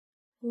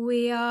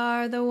We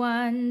are the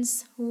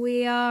ones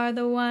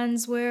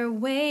we're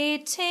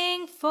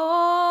waiting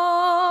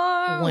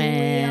for.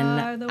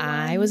 When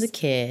I was a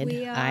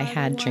kid, I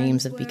had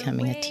dreams of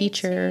becoming a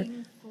teacher,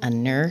 a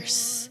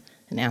nurse,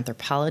 an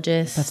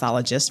anthropologist,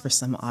 pathologist for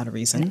some odd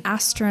reason, an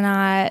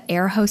astronaut,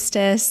 air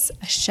hostess,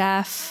 a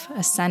chef,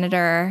 a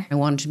senator. I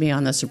wanted to be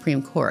on the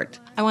Supreme Court.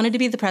 I wanted to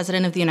be the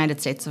president of the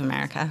United States of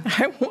America.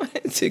 I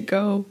wanted to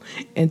go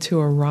into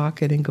a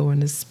rocket and go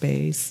into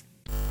space.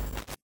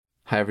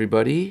 Hi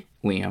everybody,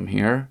 Liam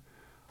here.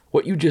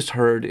 What you just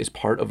heard is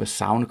part of a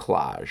sound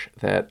collage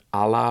that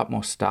Ala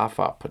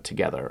Mostafa put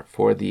together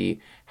for the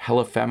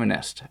Hella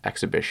Feminist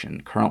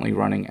exhibition currently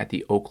running at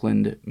the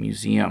Oakland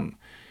Museum.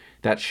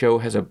 That show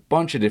has a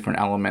bunch of different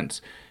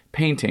elements,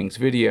 paintings,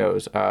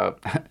 videos,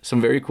 some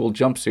very cool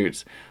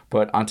jumpsuits,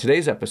 but on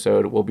today's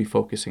episode we'll be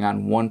focusing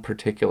on one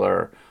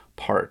particular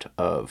part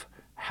of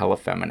Hella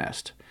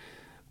Feminist.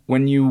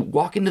 When you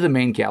walk into the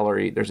main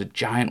gallery, there's a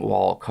giant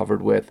wall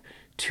covered with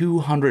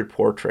 200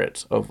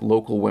 portraits of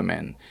local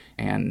women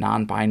and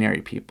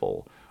non-binary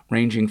people,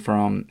 ranging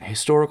from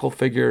historical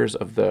figures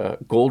of the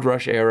Gold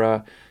Rush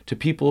era to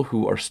people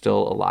who are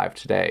still alive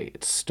today.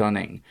 It's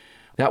stunning.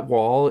 That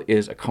wall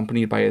is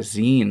accompanied by a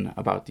zine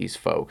about these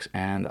folks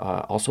and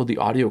also the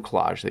audio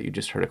collage that you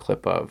just heard a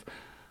clip of.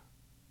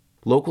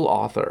 Local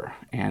author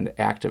and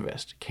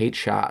activist Kate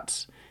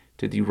Schatz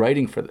did the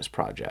writing for this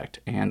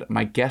project, and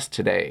my guest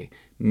today,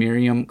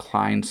 Miriam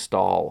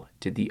Klein-Stahl,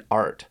 did the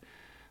art.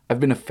 I've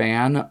been a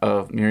fan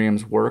of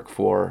Miriam's work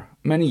for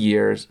many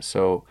years,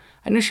 so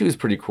I knew she was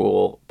pretty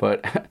cool,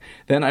 but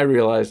then I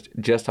realized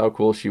just how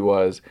cool she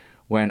was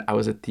when I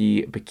was at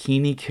the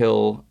Bikini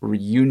Kill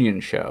reunion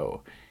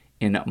show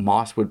in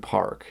Mosswood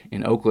Park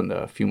in Oakland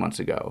a few months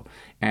ago,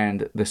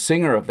 and the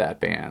singer of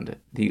that band,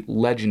 the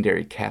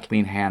legendary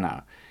Kathleen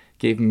Hanna,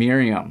 gave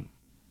Miriam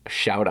a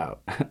shout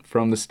out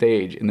from the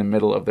stage in the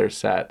middle of their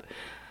set.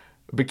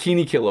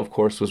 Bikini Kill, of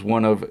course, was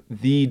one of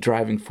the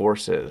driving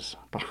forces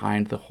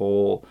behind the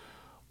whole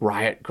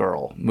Riot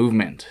Girl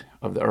movement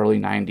of the early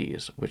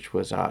 90s, which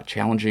was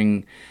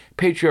challenging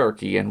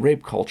patriarchy and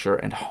rape culture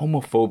and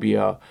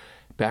homophobia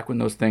back when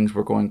those things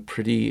were going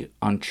pretty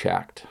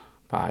unchecked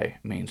by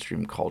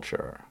mainstream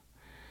culture.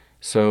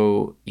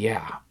 So,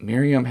 yeah,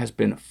 Miriam has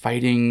been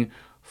fighting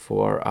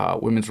for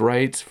women's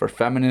rights, for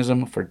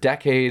feminism, for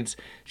decades.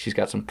 She's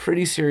got some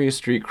pretty serious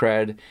street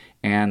cred,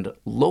 and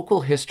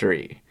local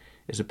history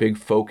is a big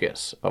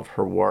focus of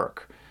her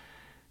work.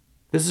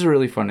 This is a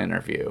really fun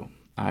interview.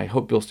 I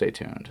hope you'll stay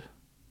tuned.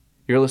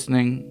 You're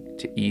listening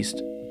to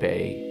East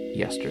Bay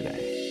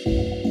Yesterday.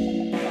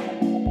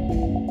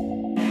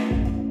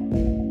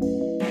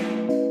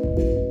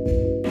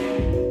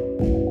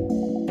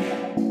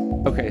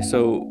 Okay,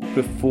 so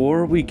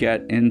before we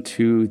get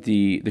into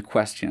the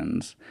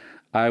questions,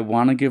 I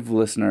want to give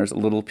listeners a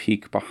little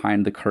peek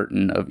behind the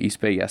curtain of East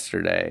Bay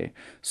Yesterday.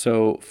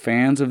 So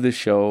fans of this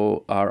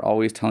show are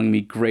always telling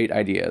me great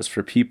ideas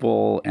for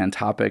people and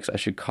topics I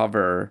should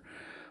cover,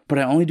 but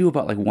I only do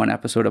about like one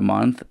episode a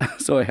month.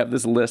 So I have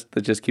this list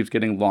that just keeps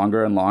getting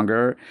longer and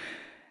longer.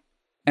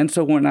 And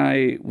so when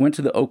I went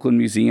to the Oakland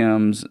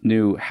Museum's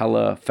new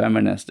Hella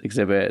Feminist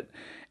exhibit,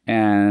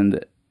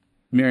 and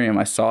Miriam,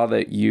 I saw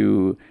that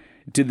you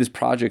did this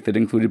project that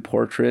included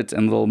portraits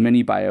and little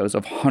mini bios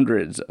of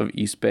hundreds of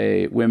East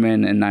Bay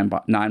women and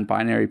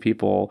non-binary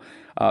people,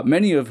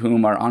 many of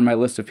whom are on my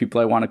list of people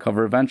I want to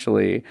cover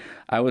eventually.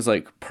 I was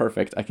like,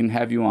 perfect, I can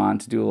have you on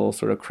to do a little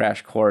sort of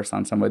crash course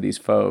on some of these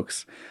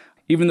folks.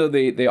 Even though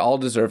they all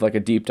deserve like a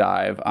deep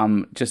dive,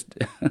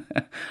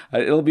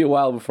 it'll be a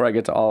while before I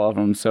get to all of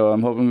them. So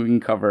I'm hoping we can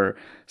cover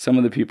some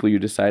of the people you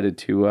decided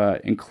to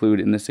include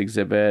in this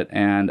exhibit.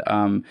 And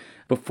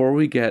before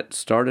we get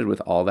started with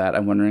all that,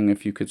 I'm wondering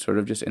if you could sort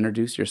of just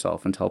introduce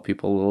yourself and tell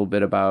people a little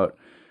bit about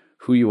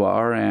who you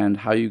are and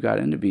how you got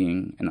into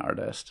being an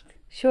artist.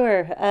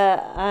 Sure.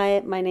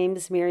 My name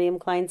is Miriam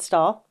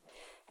Klein-Stahl,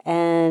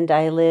 and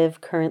I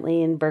live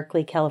currently in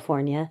Berkeley,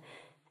 California.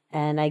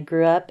 And I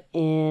grew up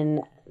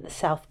in the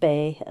South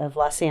Bay of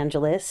Los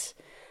Angeles.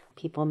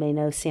 People may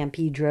know San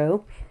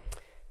Pedro.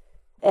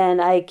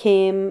 And I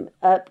came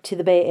up to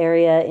the Bay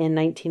Area in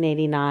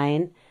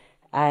 1989.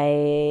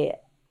 I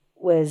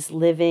was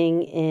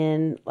living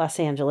in Los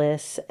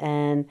Angeles,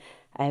 and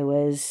I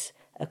was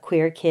a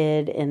queer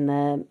kid in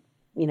the,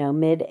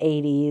 mid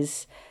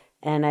 80s,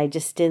 and I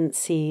just didn't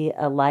see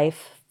a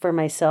life for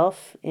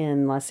myself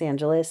in Los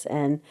Angeles.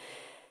 And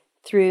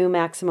through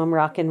Maximum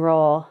Rock and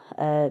Roll,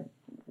 a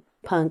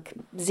punk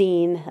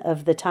zine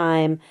of the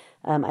time,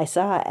 I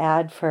saw an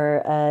ad for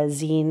a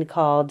zine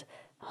called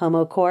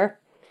Homocore,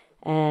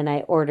 and I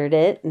ordered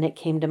it, and it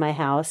came to my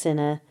house in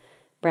a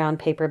brown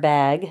paper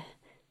bag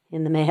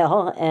in the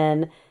mail,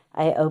 and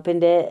I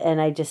opened it, and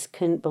I just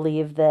couldn't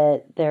believe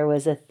that there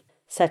was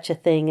such a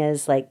thing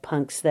as like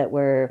punks that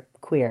were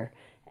queer.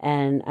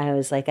 And I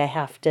was like, I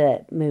have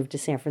to move to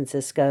San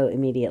Francisco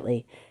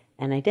immediately.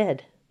 And I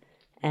did.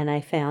 And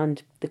I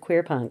found the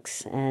queer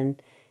punks,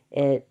 and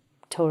it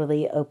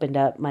totally opened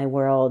up my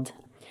world.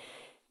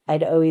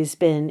 I'd always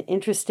been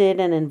interested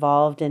and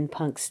involved in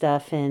punk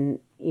stuff in,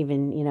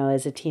 even,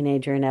 as a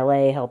teenager in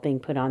LA, helping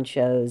put on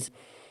shows.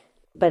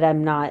 But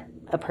I'm not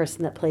a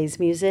person that plays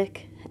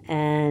music,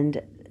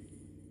 and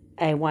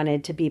I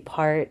wanted to be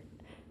part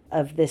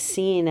of this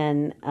scene.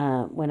 And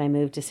when I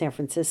moved to San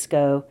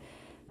Francisco,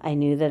 I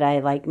knew that I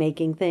like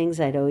making things.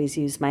 I'd always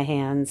use my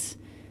hands.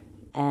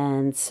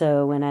 And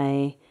so when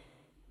I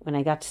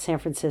got to San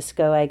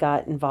Francisco, I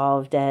got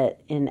involved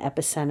in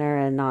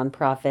Epicenter, a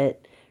nonprofit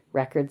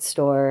record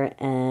store,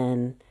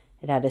 and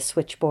it had a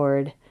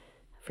switchboard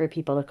for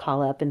people to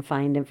call up and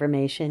find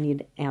information.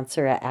 You'd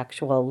answer an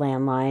actual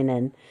landline,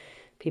 and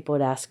people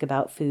would ask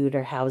about food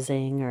or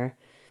housing or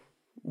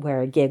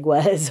where a gig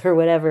was or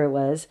whatever it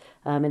was.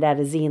 It had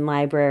a zine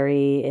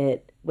library.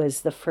 It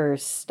was the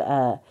first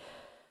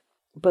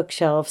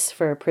bookshelves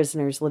for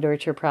Prisoners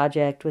Literature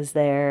Project was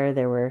there.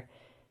 There were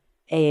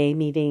AA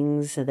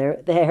meetings.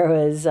 There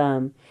was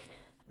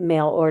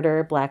mail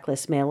order,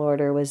 Blacklist mail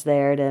order was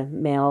there to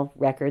mail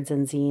records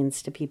and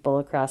zines to people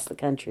across the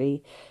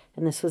country.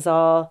 And this was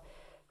all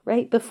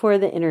right before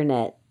the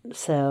internet.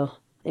 So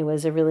it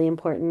was a really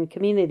important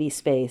community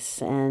space.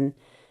 And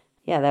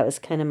yeah, that was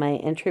kind of my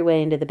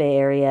entryway into the Bay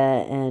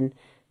Area and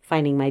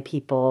finding my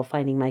people,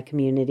 finding my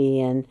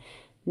community, and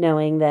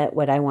knowing that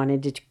what I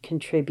wanted to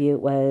contribute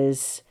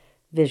was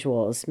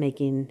visuals,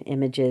 making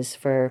images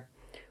for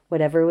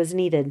whatever was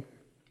needed.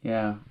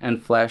 Yeah,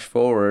 and flash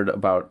forward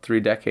about 3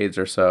 decades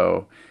or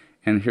so,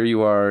 and here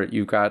you are,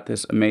 you've got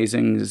this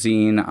amazing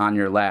zine on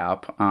your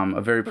lap, a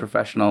very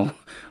professional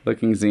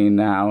looking zine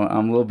now, a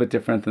little bit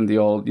different than the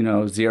old,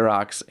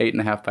 Xerox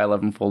 8.5 by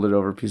 11 folded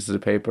over pieces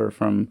of paper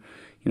from,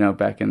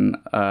 back in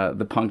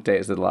the punk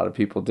days that a lot of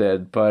people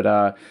did,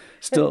 but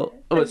still...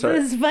 Oh, sorry.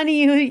 It's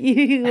funny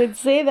you would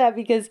say that,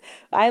 because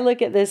I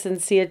look at this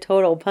and see a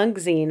total punk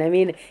zine. I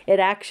mean, it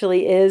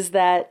actually is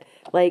that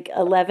like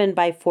 11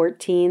 by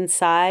 14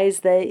 size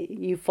that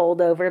you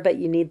fold over, but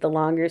you need the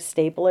longer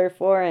stapler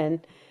for,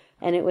 and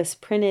it was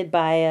printed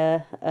by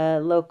a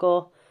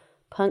local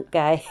punk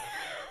guy.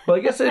 Well, I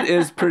guess it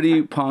is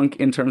pretty punk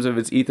in terms of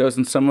its ethos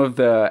and some of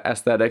the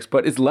aesthetics,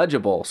 but it's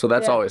legible, so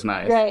that's always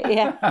nice. Right,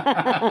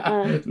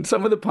 yeah.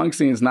 Some of the punk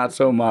scenes, not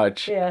so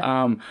much.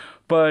 Yeah.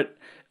 But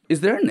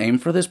is there a name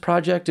for this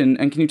project? And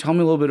can you tell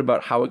me a little bit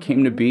about how it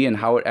came to be and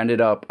how it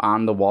ended up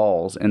on the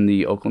walls in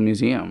the Oakland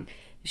Museum?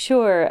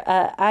 Sure.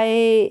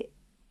 I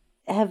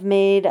have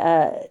made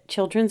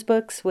children's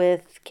books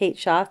with Kate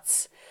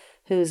Schatz,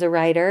 who's a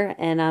writer,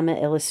 and I'm an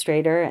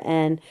illustrator.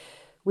 And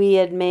we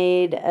had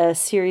made a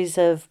series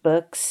of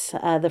books.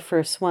 The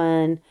first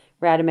one,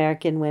 Rad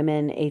American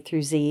Women A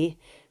through Z,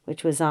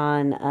 which was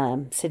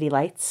on City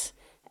Lights.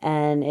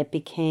 And it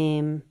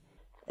became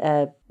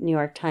a New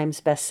York Times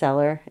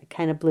bestseller. It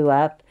kind of blew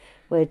up,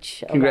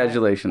 which...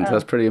 Congratulations.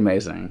 That's pretty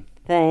amazing.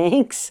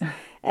 Thanks.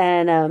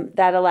 And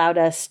that allowed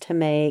us to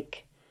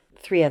make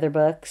 3 other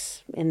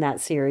books in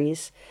that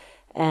series.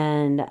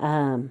 And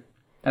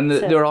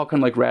they're all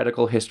kind of like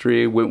radical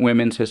history,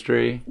 women's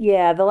history.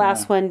 Yeah, the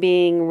last one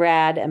being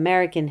Rad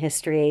American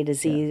History A to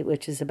Z,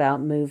 which is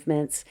about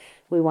movements.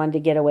 We wanted to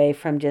get away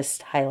from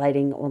just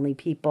highlighting only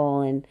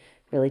people and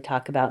really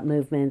talk about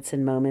movements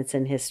and moments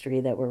in history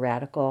that were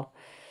radical.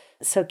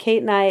 So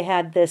Kate and I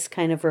had this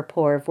kind of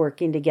rapport of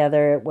working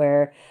together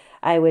where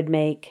I would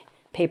make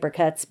paper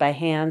cuts by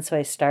hand. So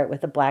I start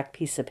with a black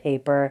piece of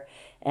paper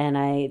and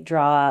I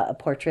draw a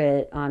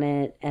portrait on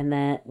it, and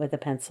then with a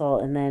pencil,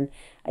 and then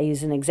I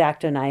use an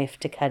X-Acto knife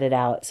to cut it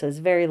out. So it's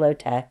very low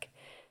tech,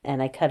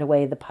 and I cut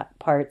away the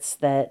parts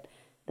that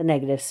the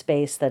negative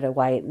space that are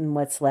white, and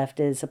what's left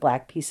is a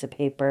black piece of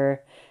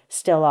paper,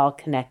 still all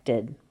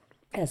connected.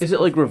 Is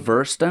it like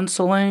reverse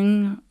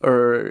stenciling,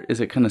 or is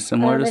it kind of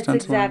similar to stenciling?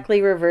 It's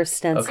exactly reverse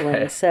stenciling.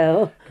 Okay.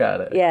 So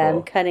got it. Yeah, cool.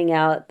 I'm cutting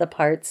out the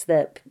parts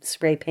that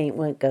spray paint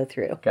won't go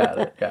through. Got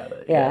it.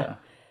 Yeah.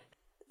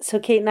 So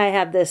Kate and I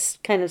had this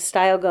kind of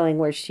style going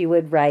where she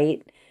would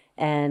write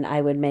and I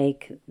would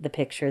make the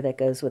picture that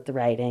goes with the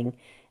writing.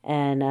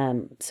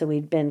 And so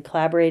we'd been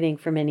collaborating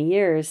for many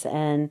years,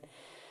 and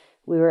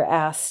we were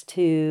asked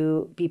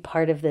to be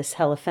part of this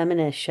Hella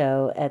Feminist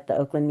show at the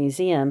Oakland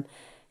Museum.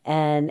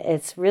 And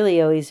it's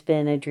really always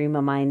been a dream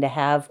of mine to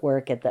have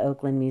work at the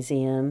Oakland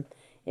Museum.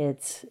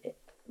 It's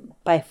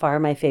by far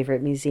my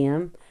favorite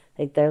museum.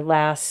 Like, their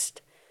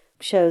last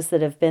shows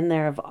that have been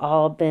there have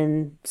all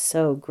been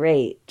so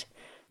great.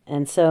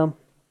 And so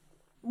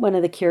one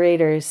of the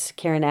curators,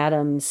 Karen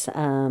Adams,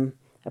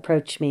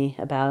 approached me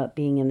about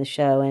being in the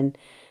show. And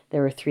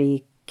there were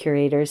 3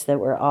 curators that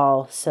were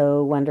all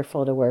so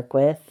wonderful to work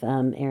with,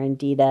 Erin,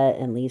 Dita,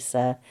 and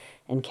Lisa,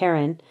 and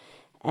Karen.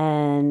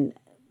 And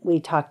we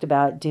talked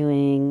about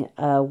doing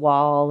a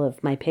wall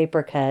of my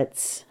paper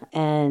cuts,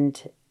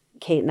 and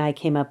Kate and I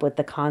came up with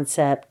the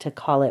concept to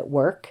call it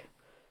Work,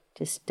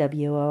 just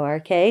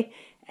WORK,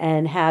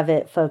 and have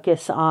it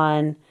focus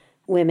on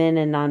women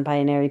and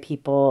non-binary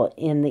people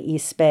in the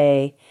East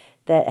Bay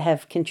that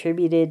have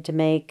contributed to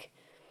make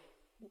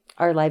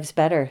our lives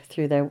better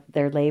through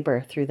their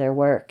labor, through their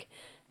work.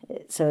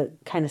 So it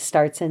kind of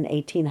starts in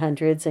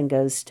 1800s and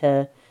goes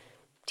to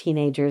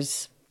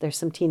teenagers. There's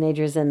some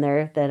teenagers in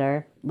there that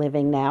are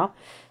living now.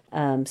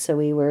 So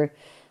we were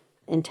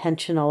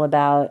intentional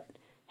about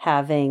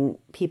having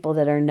people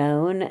that are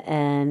known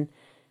and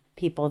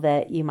people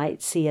that you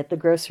might see at the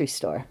grocery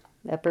store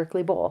at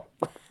Berkeley Bowl.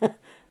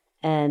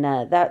 And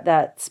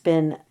that's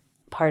been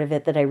part of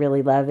it that I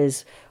really love,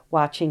 is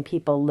watching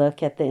people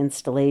look at the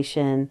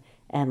installation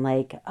and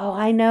like, oh,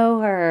 I know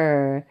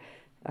her,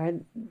 or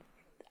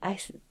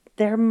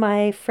they're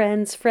my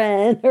friend's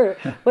friend, or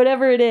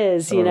whatever it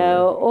is, you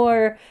know,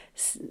 or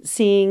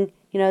seeing,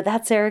 you know,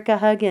 that's Erica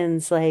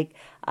Huggins, like,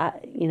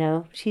 you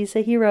know, she's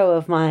a hero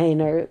of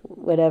mine, or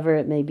whatever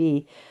it may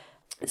be.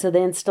 So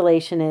the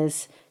installation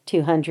is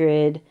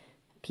 200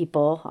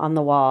 people on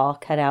the wall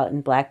cut out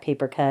in black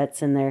paper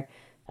cuts, and they're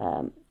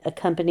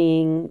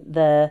accompanying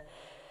the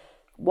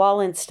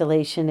wall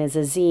installation is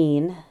a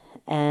zine,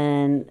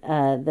 and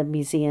the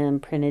museum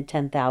printed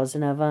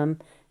 10,000 of them,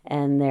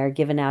 and they're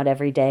given out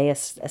every day. A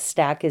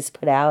stack is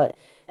put out,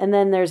 and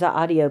then there's an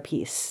audio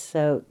piece.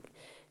 So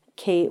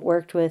Kate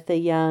worked with a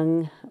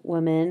young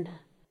woman,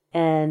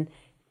 and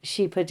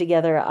she put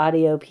together an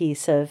audio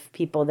piece of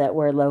people that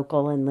were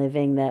local and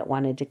living that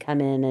wanted to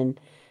come in and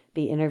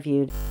be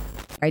interviewed.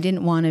 I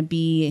didn't want to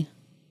be,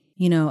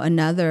 you know,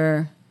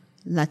 another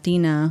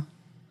Latina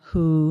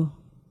who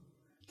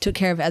took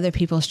care of other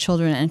people's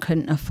children and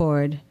couldn't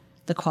afford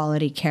the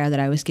quality care that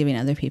I was giving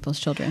other people's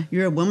children.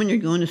 You're a woman, you're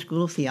going to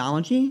school of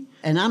theology,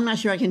 and I'm not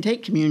sure I can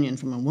take communion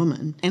from a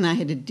woman. And I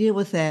had to deal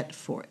with that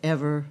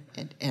forever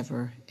and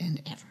ever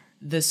and ever.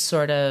 This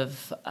sort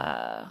of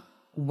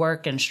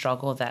work and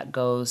struggle that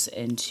goes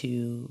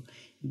into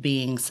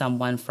being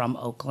someone from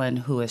Oakland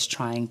who is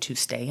trying to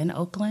stay in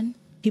Oakland.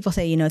 People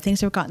say, you know,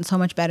 things have gotten so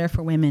much better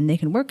for women. They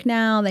can work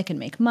now, they can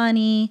make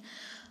money,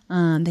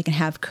 they can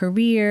have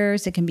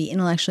careers, they can be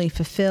intellectually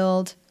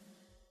fulfilled.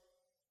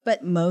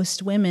 But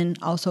most women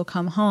also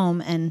come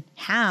home and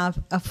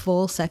have a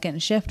full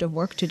second shift of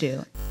work to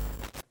do.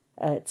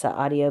 It's an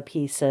audio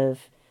piece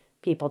of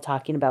people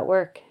talking about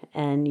work,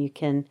 and you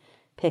can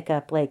pick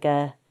up like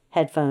a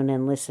headphone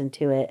and listen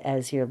to it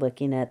as you're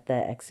looking at the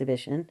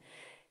exhibition.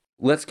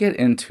 Let's get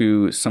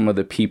into some of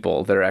the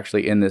people that are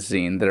actually in this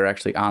zine, that are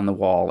actually on the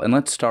wall. And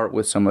let's start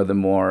with some of the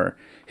more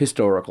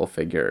historical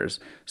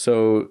figures.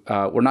 So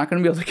we're not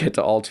going to be able to get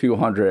to all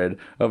 200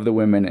 of the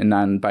women and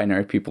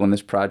non-binary people in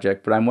this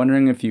project, but I'm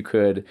wondering if you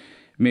could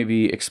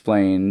maybe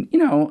explain, you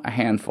know, a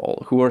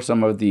handful. Who are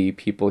some of the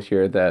people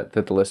here that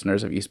the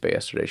listeners of East Bay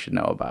Yesterday should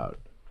know about?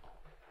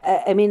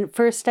 I mean,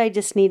 first, I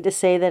just need to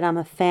say that I'm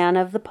a fan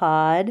of the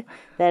pod,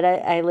 that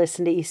I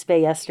listened to East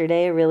Bay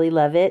Yesterday. I really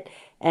love it.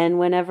 And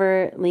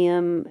whenever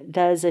Liam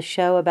does a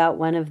show about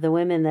one of the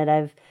women that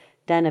I've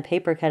done a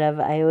paper cut of,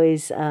 I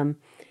always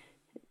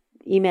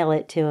email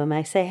it to him.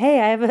 I say,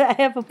 hey, I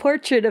have a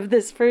portrait of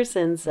this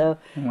person. So,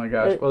 oh my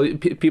gosh. Well,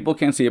 people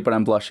can't see it, but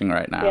I'm blushing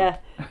right now. Yeah.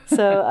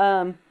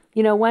 So,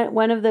 you know,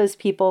 one of those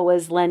people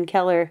was Len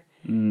Keller,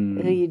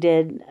 who you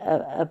did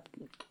a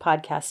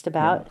podcast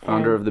about. Yeah,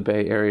 founder of the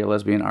Bay Area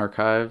Lesbian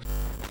Archive.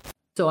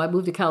 So I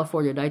moved to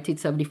California in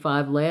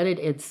 1975, landed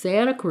in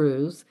Santa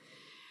Cruz,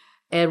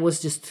 and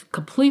was just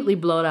completely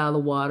blown out of the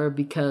water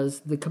because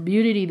the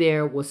community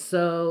there was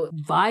so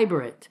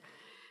vibrant.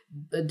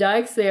 The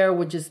Dykes there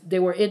they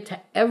were into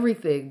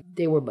everything.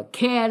 They were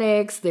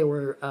mechanics, they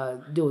were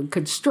doing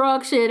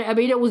construction. I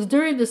mean, it was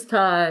during this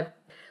time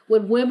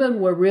when women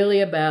were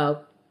really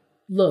about,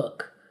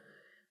 look,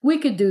 we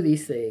could do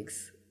these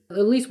things.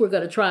 At least we're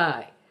going to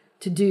try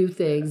to do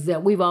things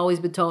that we've always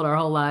been told our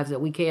whole lives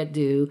that we can't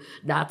do,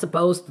 not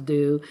supposed to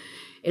do,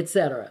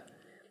 etc.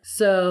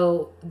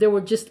 So there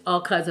were just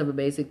all kinds of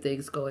amazing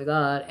things going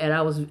on, and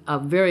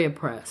I'm very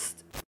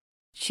impressed.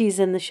 She's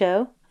in the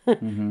show,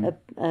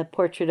 a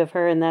portrait of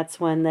her, and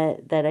that's one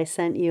that I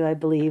sent you, I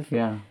believe.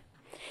 Yeah.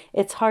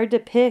 It's hard to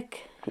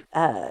pick.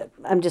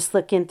 I'm just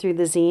looking through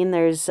the zine.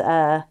 There's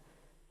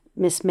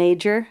Miss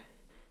Major.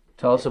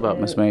 Tell us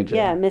about Miss Major.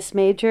 Yeah, Miss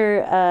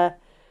Major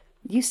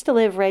used to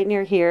live right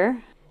near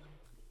here.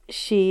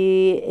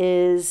 She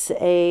is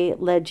a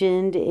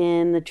legend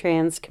in the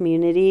trans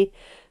community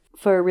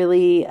for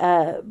really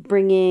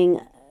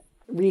bringing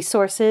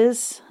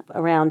resources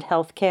around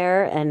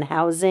healthcare and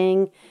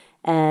housing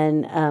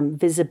and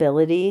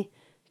visibility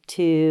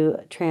to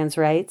trans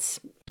rights.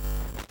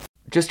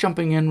 Just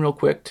jumping in real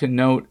quick to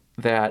note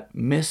that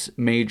Miss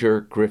Major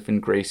Griffin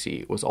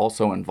Gracie was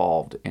also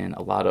involved in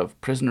a lot of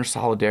prisoner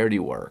solidarity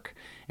work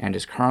and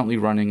is currently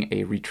running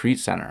a retreat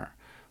center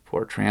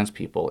for trans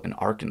people in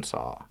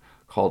Arkansas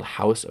called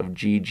House of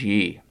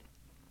GG.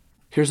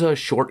 Here's a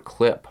short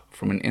clip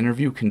from an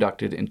interview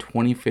conducted in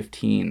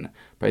 2015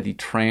 by the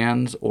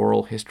Trans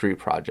Oral History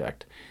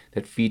Project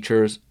that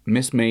features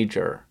Miss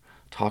Major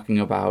talking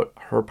about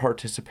her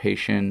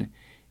participation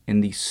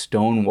in the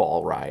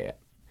Stonewall riot.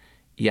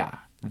 Yeah,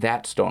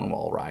 that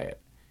Stonewall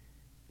riot.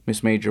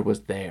 Miss Major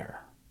was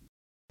there.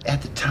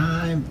 At the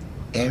time,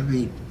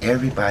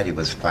 everybody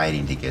was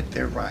fighting to get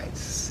their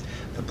rights.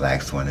 The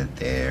blacks wanted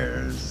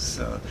theirs,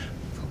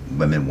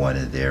 women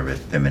wanted their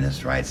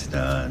feminist rights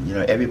done. You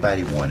know,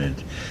 everybody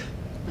wanted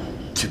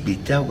to be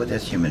dealt with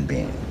as human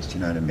beings, you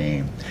know what I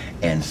mean?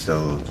 And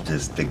so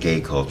the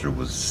gay culture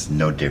was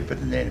no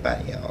different than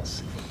anybody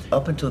else.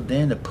 up until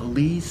then, the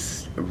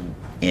police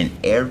in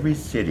every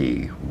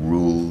city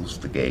rules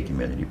the gay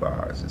community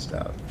bars and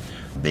stuff.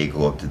 They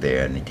go up to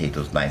there and they take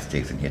those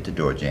nightsticks and hit the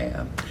door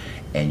jamb.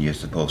 And you're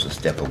supposed to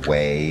step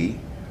away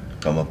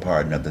from a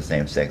partner of the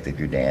same sex if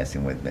you're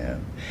dancing with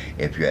them.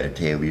 If you're at a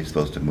table, you're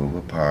supposed to move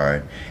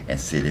apart and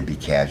sit and be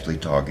casually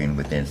talking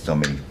within so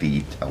many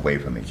feet away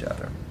from each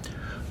other.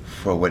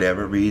 For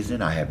whatever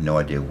reason, I have no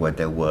idea what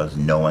that was.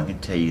 No one can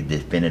tell you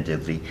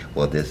definitively,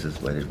 well, this is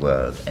what it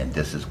was and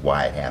this is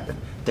why it happened.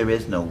 There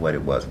is no what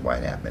it was, why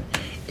it happened.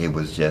 It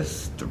was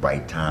just the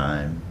right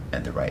time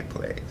and the right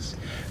place.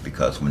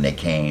 Because when they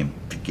came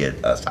to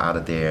get us out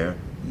of there,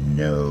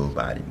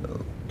 nobody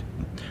moved.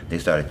 They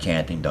started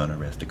chanting, don't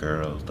arrest the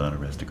girls, don't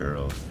arrest the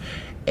girls.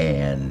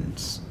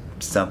 And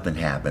something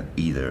happened,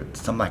 either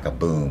something like a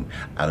boom.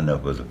 I don't know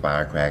if it was a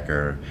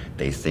firecracker.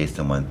 They say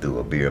someone threw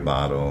a beer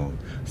bottle.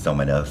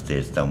 Someone else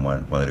did.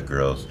 One of the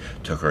girls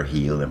took her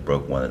heel and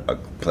broke a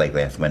plate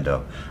glass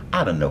window.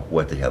 I don't know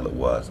what the hell it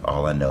was.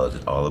 All I know is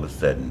that all of a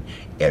sudden,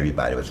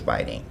 everybody was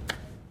fighting.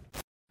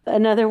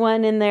 Another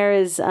one in there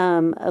is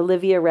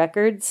Olivia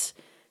Records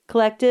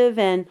Collective,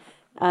 and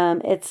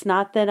it's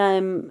not that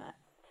I'm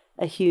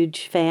a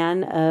huge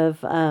fan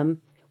of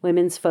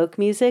women's folk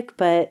music,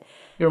 but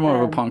you're more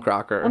of a punk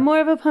rocker. I'm more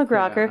of a punk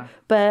rocker,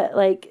 but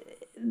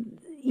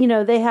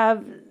they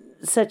have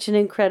such an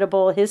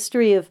incredible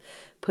history of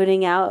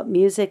putting out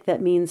music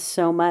that means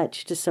so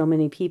much to so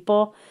many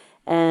people,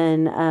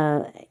 and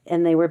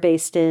they were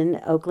based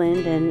in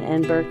Oakland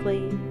and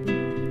Berkeley.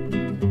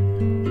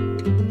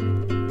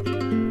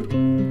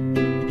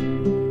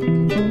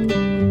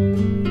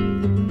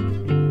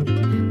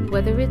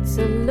 Whether it's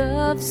a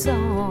love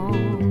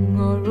song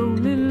or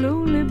only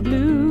lonely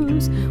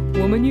blues,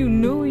 woman, you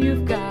know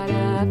you've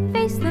gotta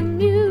face the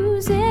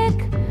music.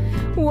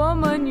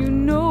 Woman, you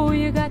know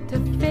you got to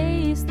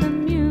face the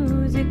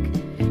music.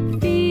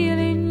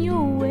 Feeling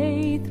your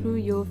way through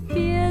your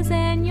fears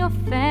and your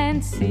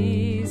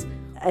fancies.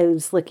 I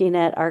was looking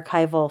at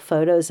archival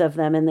photos of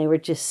them, and they were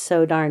just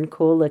so darn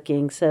cool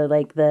looking. So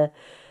like the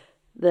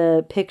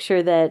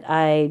picture that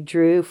I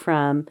drew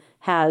from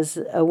has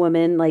a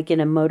woman like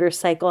in a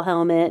motorcycle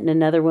helmet and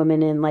another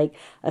woman in like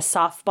a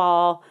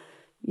softball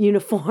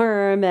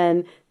uniform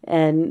and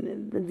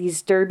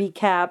these derby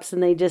caps,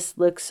 and they just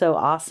look so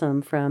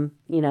awesome from,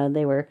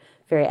 they were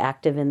very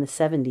active in the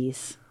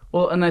 70s.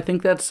 Well, and I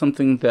think that's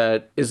something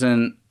that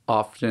isn't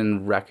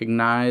often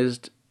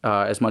recognized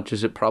as much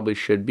as it probably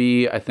should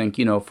be. I think,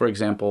 for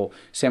example,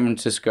 San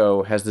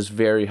Francisco has this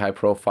very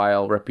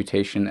high-profile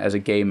reputation as a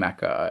gay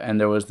mecca, and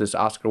there was this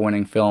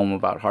Oscar-winning film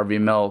about Harvey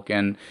Milk,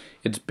 and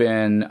it's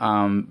been,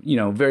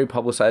 very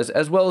publicized,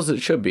 as well as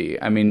it should be.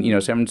 I mean,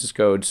 San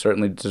Francisco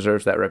certainly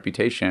deserves that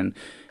reputation,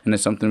 and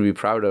it's something to be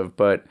proud of,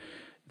 but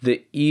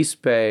the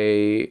East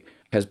Bay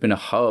has been a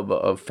hub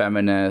of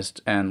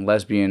feminist and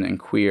lesbian and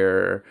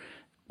queer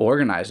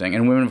organizing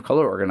and women of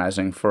color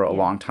organizing for a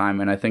long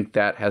time. And I think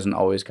that hasn't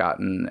always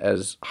gotten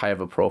as high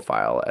of a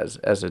profile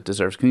as it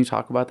deserves. Can you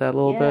talk about that a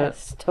little bit?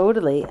 Yes,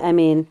 totally. I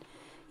mean,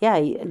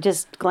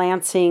 just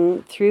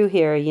glancing through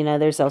here,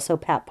 there's also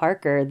Pat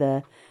Parker,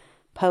 the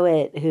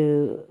poet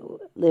who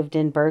lived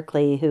in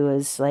Berkeley, who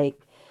was like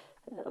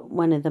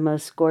one of the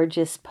most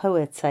gorgeous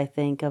poets, I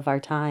think, of our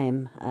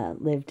time,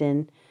 lived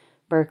in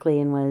Berkeley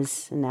and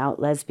was an out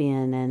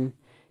lesbian and,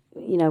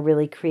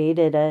 really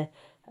created a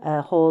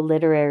whole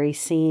literary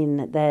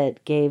scene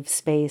that gave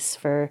space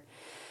for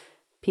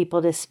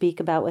people to speak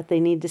about what they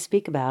need to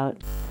speak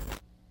about.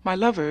 My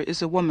lover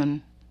is a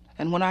woman,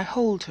 and when I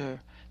hold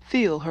her,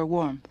 feel her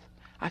warmth,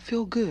 I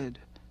feel good,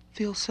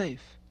 feel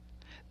safe.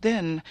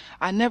 Then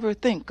I never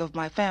think of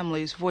my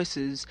family's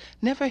voices,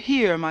 never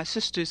hear my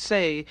sisters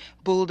say,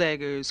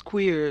 bulldaggers,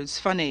 queers,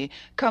 funny,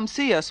 come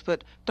see us,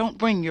 but don't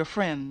bring your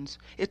friends.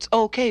 It's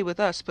okay with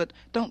us, but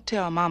don't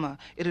tell Mama,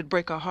 it'd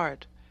break her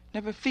heart.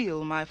 Never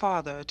feel my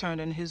father turn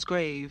in his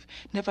grave,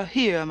 never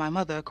hear my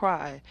mother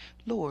cry,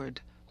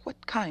 Lord,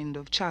 what kind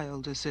of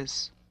child is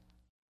this?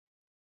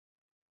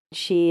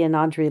 She and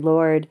Audre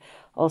Lorde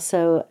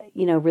also,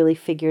 really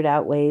figured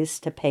out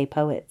ways to pay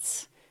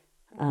poets.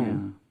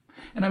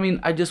 And I mean,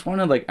 I just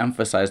want to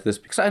emphasize this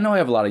because I know I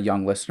have a lot of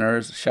young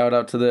listeners. Shout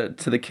out to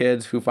the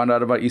kids who found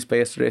out about East Bay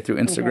yesterday through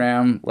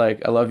Instagram.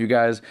 I love you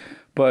guys.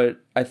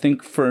 But I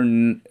think for,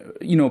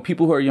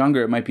 people who are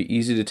younger, it might be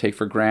easy to take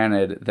for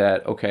granted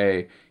that,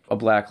 okay, a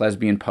Black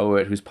lesbian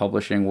poet who's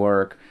publishing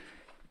work,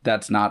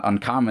 that's not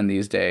uncommon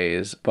these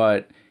days.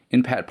 But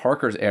in Pat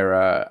Parker's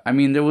era, I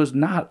mean, there was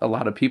not a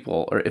lot of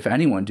people, or if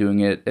anyone, doing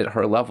it at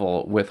her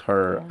level with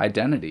her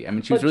identity. I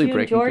mean, she was really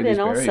breaking through these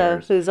barriers. June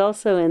Jordan, who's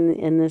also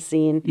in the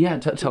scene. Yeah,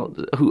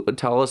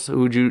 tell us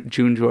who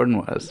June Jordan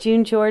was.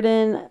 June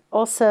Jordan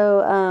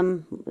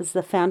also was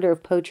the founder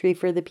of Poetry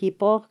for the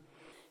People,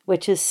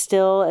 which is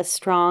still a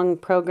strong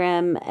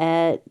program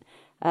at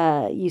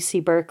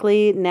UC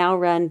Berkeley, now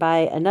run by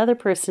another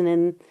person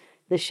in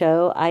the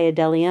show, Aya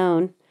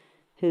DeLeon,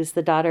 who's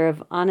the daughter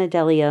of Anna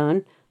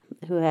DeLeon,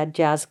 who had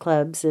jazz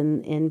clubs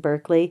in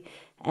Berkeley.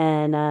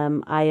 And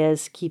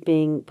Aya's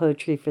keeping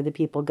Poetry for the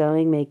People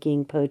going,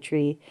 making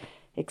poetry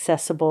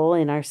accessible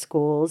in our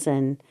schools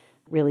and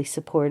really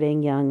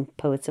supporting young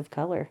poets of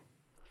color.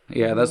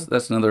 Yeah,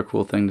 that's another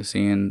cool thing to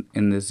see in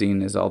the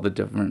zine is all the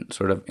different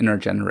sort of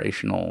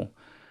intergenerational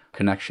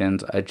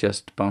connections. I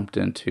just bumped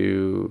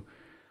into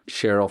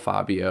Cheryl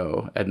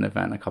Fabio at an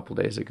event a couple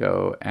days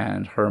ago,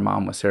 and her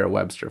mom was Sarah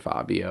Webster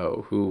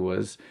Fabio, who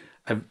was,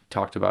 I've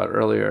talked about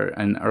earlier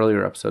in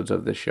earlier episodes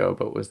of this show,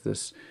 but was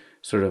this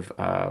sort of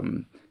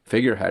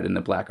figurehead in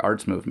the Black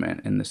arts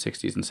movement in the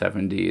 60s and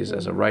 70s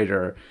as a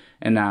writer.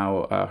 And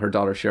now her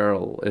daughter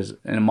Cheryl is,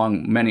 and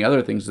among many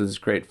other things, is this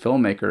great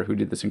filmmaker who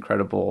did this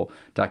incredible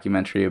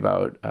documentary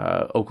about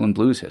Oakland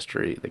blues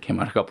history that came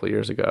out a couple of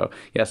years ago.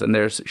 Yes, and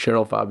there's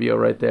Cheryl Fabio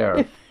right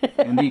there.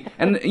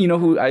 and you know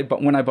who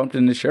when I bumped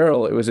into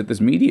Cheryl, it was at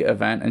this media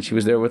event, and she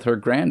was there with her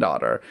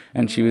granddaughter,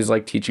 and she was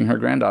like teaching her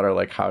granddaughter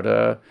like how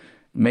to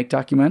make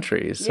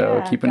documentaries.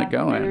 So keeping it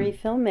going. Documentary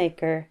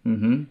filmmaker.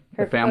 Mm-hmm.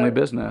 Her family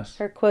business.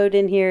 Her quote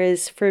in here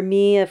is, "For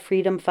me, a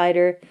freedom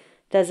fighter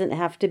doesn't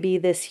have to be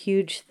this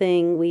huge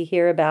thing we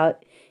hear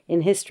about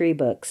in history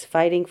books.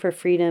 Fighting for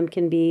freedom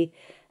can be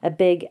a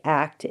big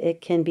act. It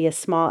can be a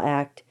small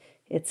act.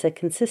 It's a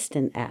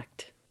consistent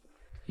act."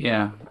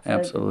 Yeah,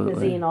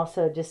 absolutely. The zine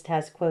also just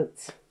has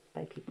quotes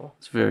by people.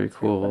 It's very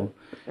cool.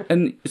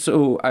 And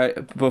so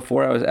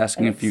before I was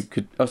asking if you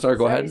could... Oh, sorry,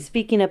 go ahead.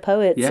 Speaking of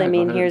poets, Yeah, I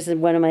mean, go ahead. here's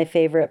one of my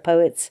favorite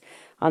poets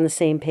on the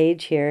same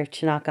page here,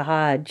 Chinaka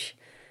Hodge,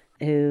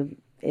 who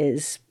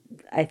is,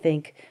 I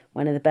think,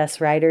 one of the best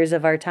writers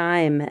of our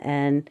time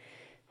and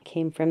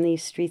came from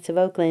these streets of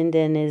Oakland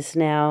and is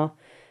now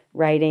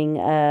writing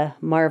a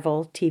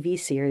Marvel TV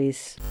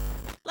series.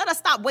 Let us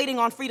stop waiting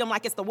on freedom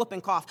like it's the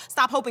whooping cough.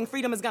 Stop hoping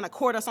freedom is gonna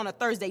court us on a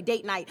Thursday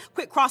date night.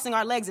 Quit crossing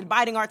our legs and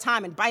biding our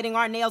time and biting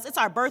our nails. It's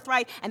our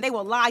birthright, and they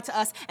will lie to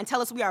us and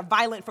tell us we are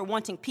violent for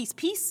wanting peace.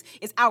 Peace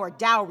is our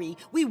dowry.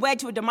 We wed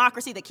to a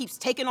democracy that keeps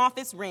taking off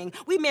its ring.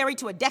 We married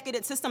to a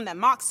decadent system that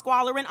mocks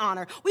squalor and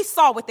honor. We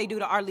saw what they do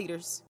to our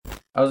leaders.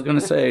 I was going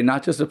to say,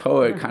 not just a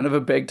poet, kind of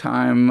a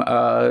big-time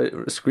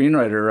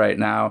screenwriter right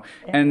now.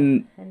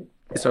 And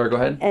sorry, go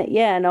ahead.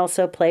 And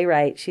also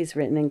playwright. She's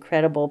written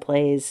incredible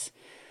plays.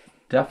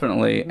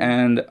 Definitely.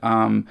 And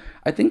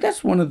I think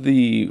that's one of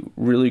the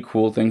really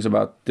cool things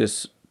about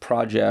this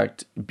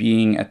project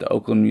being at the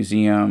Oakland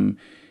Museum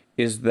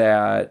is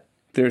that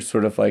there's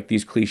sort of like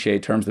these cliche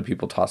terms that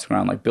people toss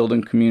around, like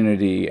building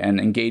community and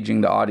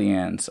engaging the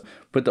audience.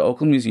 But the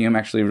Oakland Museum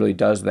actually really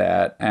does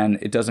that, and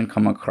it doesn't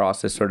come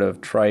across as sort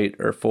of trite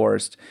or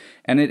forced.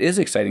 And it is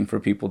exciting for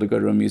people to go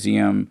to a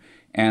museum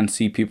and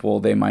see people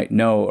they might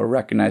know or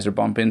recognize or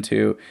bump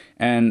into.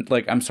 And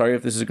like, I'm sorry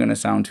if this is going to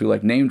sound too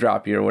like name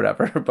droppy or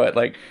whatever, but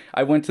like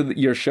I went to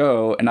your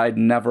show and I'd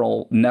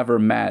never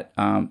met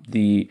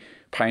the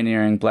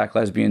pioneering Black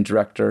lesbian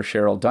director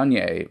Cheryl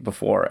Dunye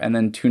before. And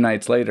then 2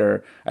 nights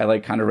later, I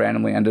like kind of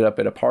randomly ended up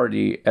at a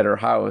party at her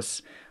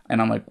house.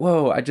 And I'm like,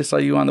 whoa, I just saw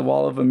you on the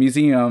wall of a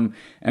museum.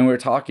 And we were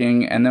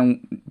talking, and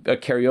then a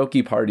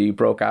karaoke party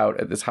broke out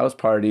at this house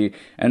party.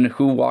 And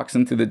who walks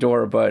in through the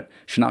door but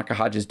Chinaka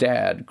Hodges'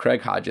 dad,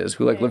 Craig Hodges,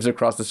 who like lives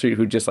across the street,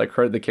 who just like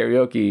heard the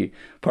karaoke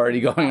party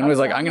going and was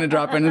like, I'm going to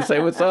drop in and say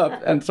what's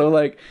up. And so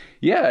like,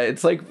 yeah,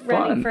 it's like fun.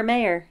 Running for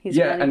mayor. He's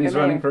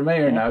running for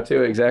mayor now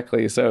too,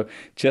 exactly. So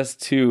just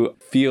to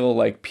feel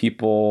like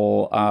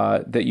people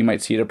that you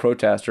might see at a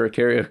protest or a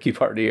karaoke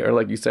party, or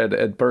like you said,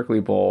 at Berkeley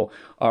Bowl,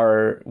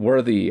 are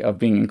worthy of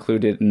being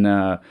included in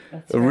a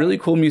really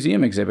cool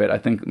museum exhibit. I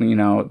think, you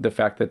know, the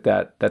fact that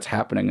that's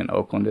happening in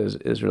Oakland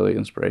is really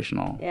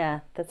inspirational. Yeah,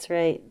 that's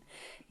right.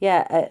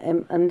 Yeah,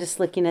 I'm just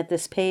looking at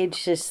this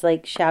page, just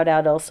like shout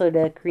out also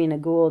to Karina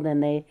Gould,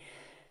 and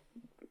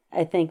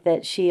I think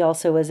that she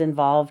also was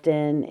involved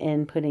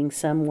in putting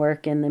some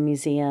work in the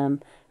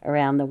museum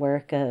around the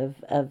work of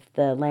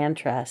the Land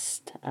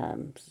Trust,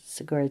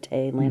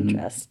 Segurite Land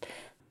Trust.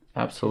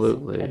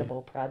 Absolutely.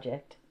 Incredible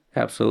project.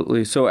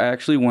 Absolutely. So I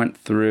actually went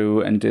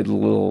through and did a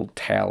little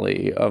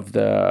tally of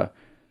the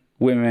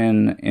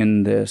women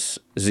in this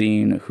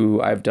zine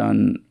who I've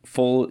done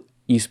full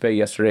East Bay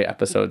Yesterday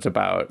episodes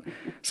about.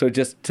 So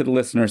just to the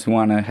listeners who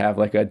want to have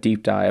like a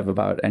deep dive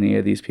about any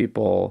of these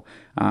people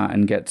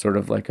and get sort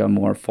of like a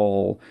more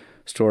full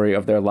story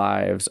of their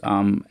lives,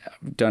 I've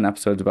done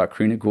episodes about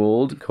Karina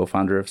Gould,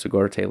 co-founder of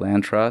Segurite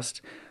Land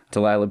Trust,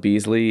 Delilah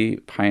Beasley,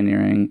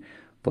 pioneering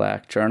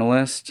Black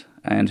journalist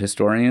and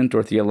historian,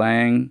 Dorothea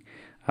Lange,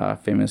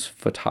 famous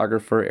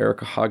photographer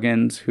Erica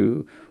Huggins,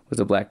 who was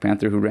a Black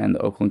Panther who ran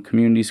the Oakland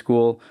Community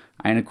School,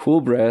 Ina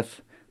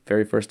Coolbrith,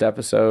 very first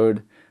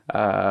episode,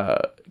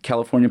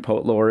 California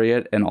Poet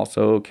Laureate, and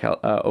also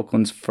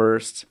Oakland's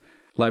first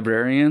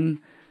librarian,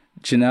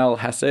 Janelle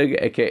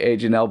Hessig, a.k.a.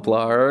 Janelle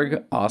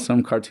Blarg,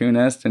 awesome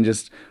cartoonist and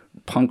just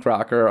punk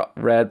rocker,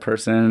 rad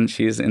person.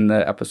 She's in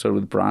the episode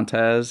with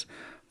Brontes.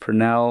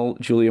 Purnell,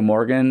 Julia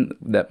Morgan,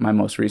 that my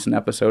most recent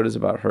episode is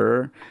about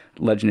her,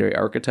 legendary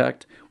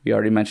architect. We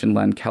already mentioned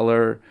Len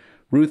Keller.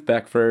 Ruth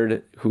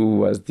Beckford, who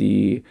was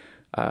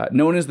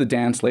known as the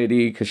Dance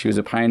Lady because she was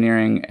a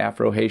pioneering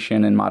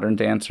Afro-Haitian and modern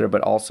dancer,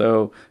 but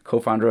also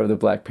co-founder of the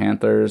Black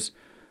Panthers.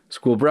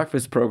 school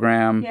breakfast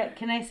program. Yeah,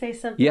 can I say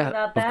something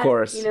about that? Of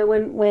course. You know,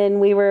 when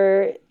we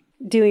were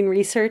doing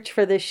research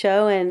for this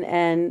show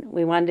and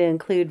we wanted to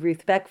include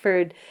Ruth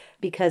Beckford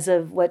because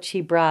of what she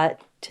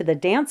brought to the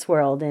dance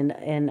world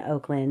in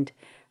Oakland,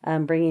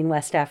 bringing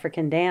West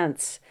African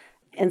dance.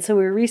 And so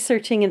we were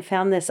researching and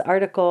found this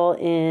article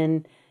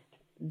in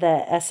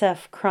the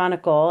SF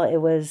Chronicle. It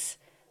was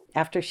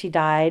after she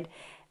died.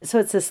 So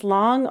it's this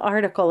long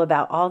article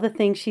about all the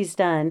things she's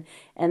done.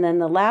 And then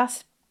the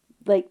last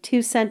like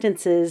 2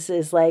 sentences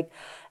is like,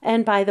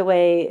 and by the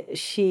way,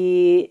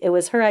 it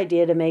was her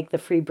idea to make the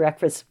free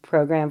breakfast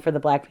program for the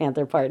Black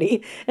Panther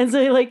Party. And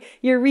so like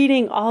you're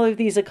reading all of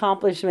these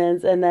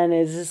accomplishments and then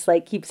it's just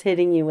like keeps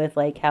hitting you with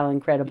like how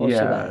incredible she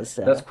was.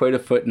 So. That's quite a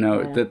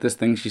footnote that this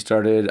thing she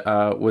started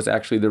was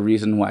actually the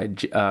reason why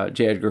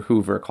J. Edgar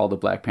Hoover called the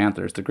Black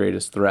Panthers the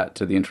greatest threat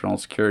to the internal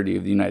security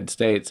of the United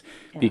States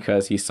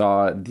because he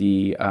saw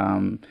the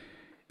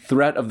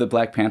threat of the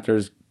Black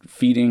Panthers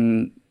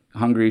feeding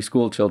hungry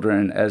school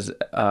children as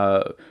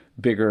a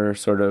bigger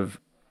sort of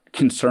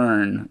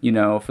concern, you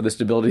know, for the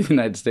stability of the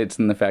United States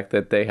than the fact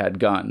that they had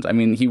guns. I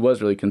mean, he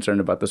was really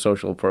concerned about the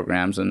social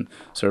programs and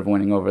sort of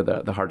winning over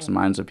the hearts and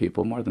minds of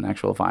people more than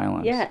actual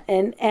violence. Yeah,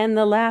 and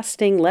the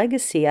lasting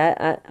legacy.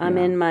 I'm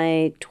in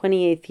my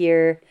 28th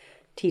year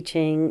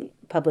teaching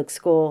public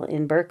school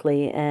in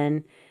Berkeley,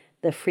 and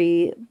the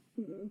free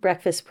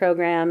breakfast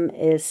program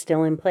is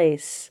still in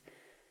place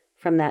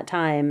from that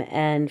time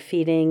and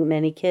feeding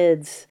many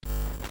kids.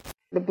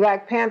 The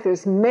Black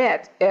Panthers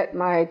met at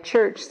my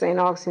church, St.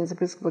 Augustine's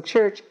Episcopal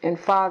Church, and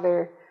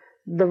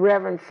the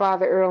Reverend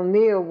Father Earl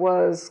Neal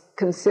was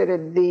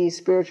considered the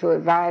spiritual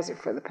advisor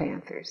for the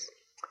Panthers.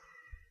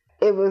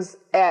 It was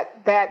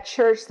at that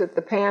church that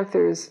the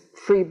Panthers'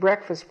 free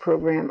breakfast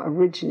program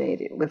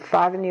originated with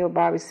Father Neal,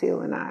 Bobby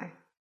Seale, and I.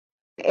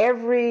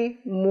 Every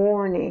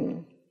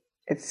morning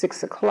at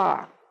 6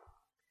 o'clock,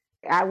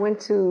 I went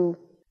to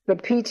the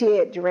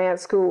PTA at Durant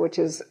School, which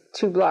is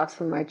 2 blocks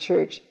from my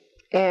church,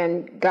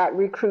 and got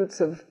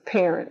recruits of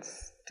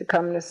parents to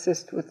come and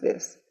assist with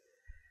this.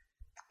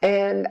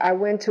 And I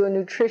went to a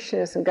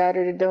nutritionist and got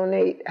her to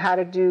donate how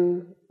to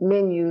do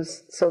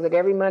menus so that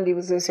every Monday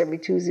was this, every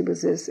Tuesday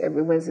was this,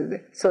 every Wednesday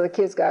this. So the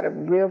kids got a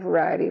real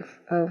variety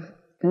of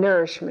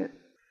nourishment.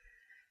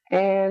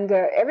 And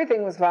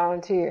everything was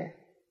volunteer.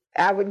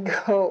 I would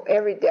go,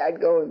 every day I'd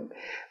go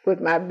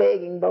with my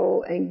begging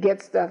bowl and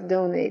get stuff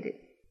donated.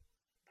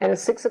 And at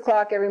 6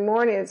 o'clock every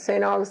morning at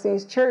St.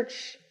 Augustine's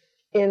Church,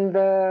 in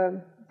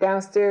the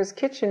downstairs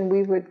kitchen,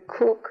 we would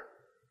cook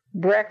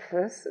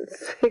breakfast at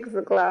 6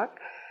 o'clock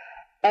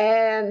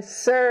and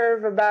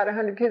serve about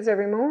 100 kids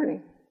every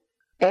morning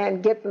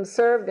and get them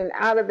served and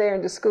out of there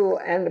into school.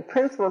 And the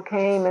principal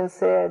came and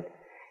said,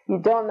 "You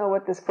don't know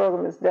what this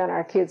program has done.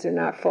 Our kids are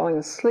not falling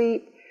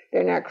asleep.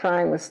 They're not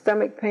crying with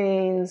stomach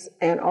pains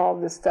and all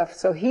this stuff."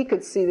 So he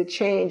could see the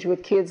change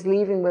with kids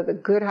leaving with a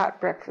good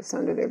hot breakfast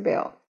under their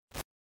belt.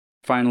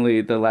 Finally,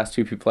 the last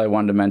 2 people I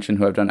wanted to mention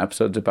who I've done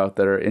episodes about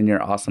that are in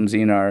your awesome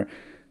zine are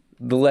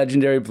the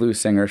legendary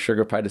blues singer,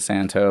 Sugar Pie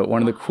DeSanto,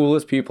 one of the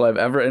coolest people I've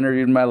ever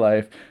interviewed in my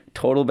life,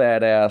 total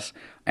badass,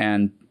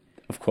 and,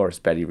 of course,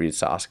 Betty Reed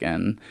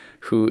Soskin,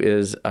 who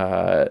is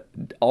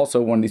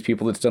also one of these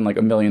people that's done like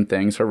a million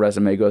things. Her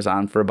resume goes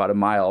on for about a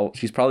mile.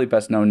 She's probably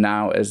best known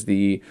now as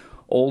the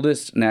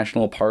oldest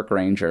national park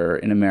ranger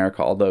in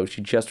America, although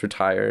she just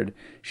retired.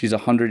 She's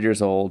 100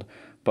 years old,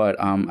 but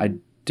I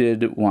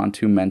did want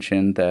to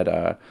mention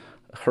that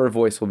her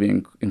voice will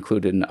be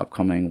included in an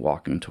upcoming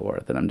walking tour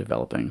that I'm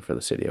developing for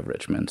the city of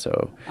Richmond.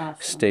 So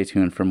Stay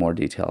tuned for more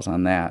details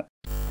on that.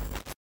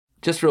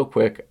 Just real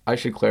quick, I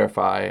should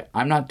clarify,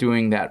 I'm not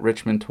doing that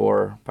Richmond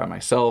tour by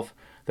myself.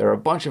 There are a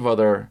bunch of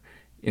other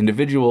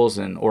individuals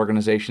and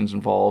organizations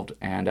involved,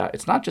 and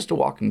it's not just a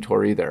walking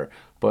tour either.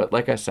 But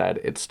like I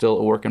said, it's still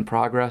a work in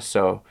progress,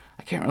 so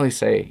I can't really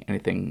say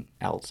anything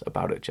else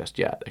about it just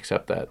yet,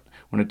 except that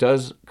when it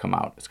does come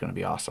out, it's going to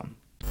be awesome.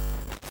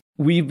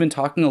 We've been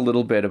talking a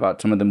little bit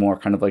about some of the more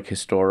kind of like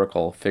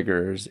historical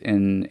figures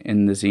in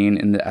the zine,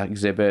 in the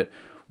exhibit.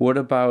 What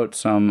about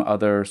some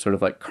other sort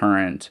of like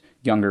current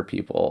younger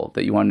people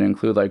that you wanted to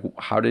include? Like,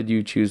 how did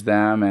you choose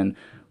them? And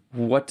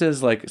what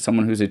does like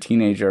someone who's a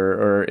teenager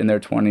or in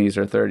their 20s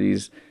or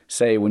 30s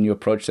say when you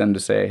approach them to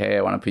say, "Hey,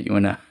 I want to put you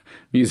in a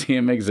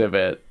museum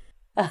exhibit"?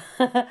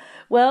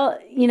 Well,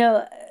 you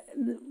know,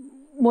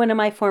 one of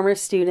my former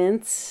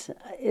students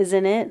is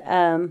in it,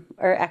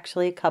 or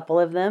actually a couple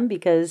of them,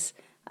 because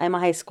I'm a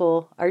high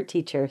school art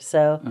teacher.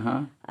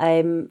 So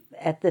I'm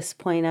at this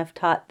point, I've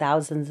taught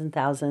thousands and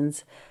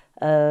thousands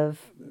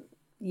of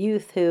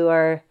youth who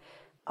are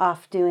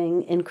off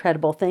doing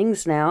incredible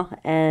things now.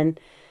 And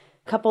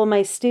a couple of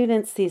my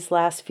students these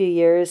last few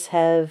years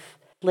have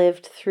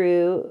lived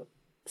through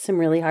some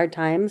really hard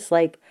times,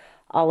 like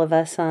all of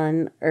us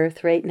on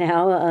Earth right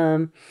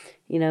now,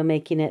 you know,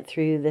 making it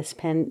through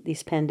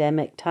these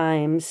pandemic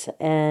times.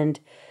 And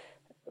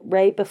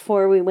right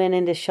before we went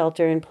into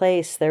shelter in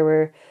place, there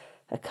were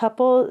a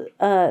couple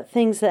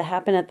things that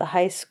happened at the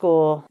high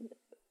school.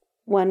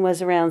 One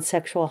was around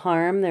sexual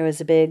harm. There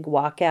was a big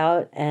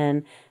walkout,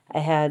 and I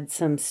had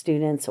some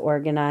students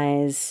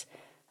organize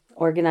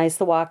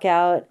the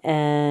walkout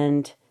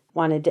and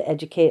wanted to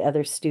educate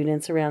other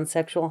students around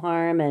sexual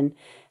harm and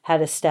how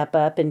to step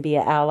up and be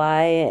an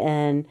ally.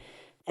 And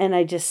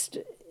I just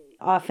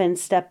often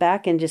step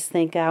back and just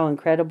think how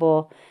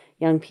incredible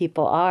young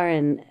people are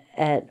and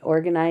at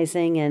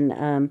organizing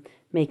and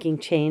making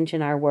change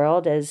in our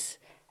world as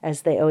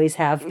they always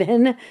have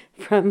been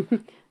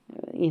from,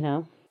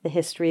 the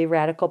history of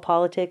radical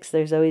politics.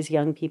 There's always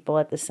young people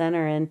at the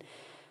center. And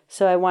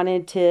so I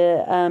wanted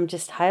to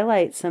just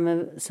highlight some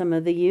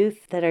of the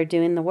youth that are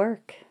doing the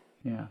work.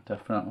 Yeah,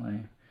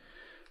 definitely.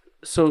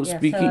 So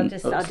speaking...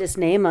 So I'll just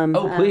name them.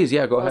 Oh, please.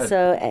 Yeah, go ahead.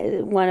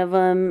 So one of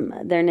them,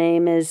 their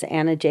name is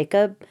Anna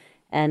Jacob,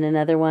 and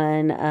another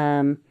one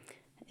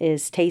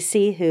is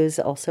Tacy, who's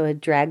also a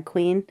drag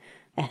queen.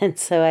 And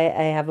so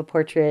I have a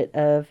portrait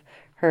of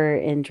her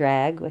in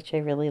drag, which I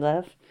really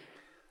love.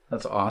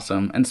 That's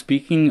awesome. And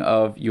speaking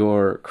of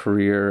your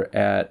career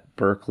at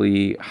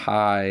Berkeley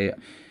High,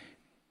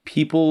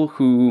 people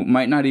who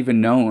might not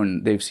even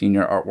known they've seen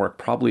your artwork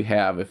probably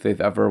have if they've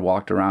ever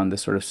walked around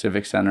this sort of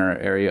civic center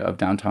area of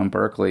downtown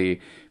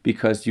Berkeley,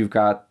 because you've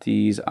got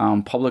these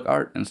public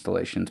art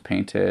installations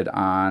painted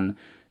on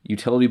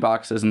utility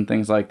boxes and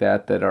things like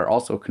that are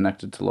also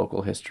connected to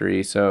local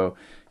history. So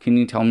can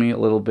you tell me a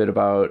little bit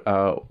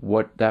about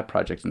what that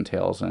project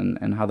entails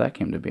and how that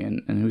came to be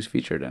and who's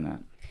featured in it?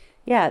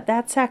 Yeah,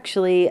 that's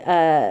actually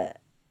a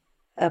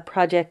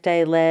project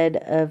I led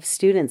of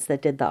students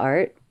that did the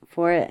art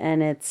for it,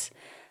 and it's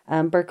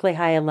Berkeley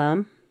High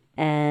alum,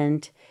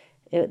 and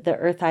the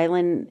Earth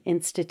Island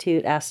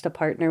Institute asked to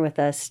partner with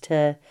us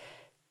to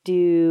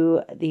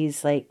do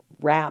these like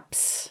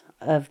wraps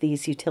of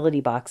these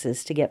utility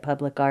boxes to get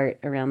public art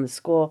around the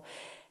school.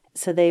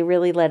 So they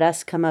really let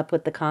us come up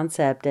with the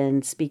concept,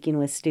 and speaking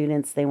with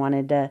students, they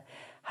wanted to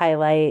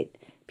highlight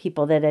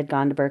people that had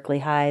gone to Berkeley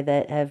High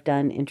that have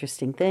done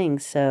interesting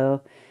things.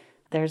 So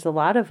there's a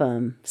lot of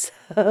them.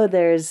 So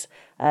there's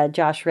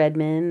Josh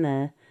Redman,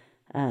 the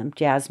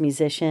jazz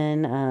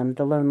musician,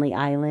 the Lonely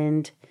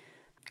Island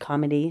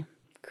comedy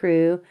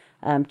crew.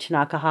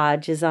 Chinaka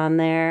Hodge is on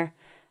there,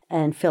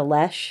 and Phil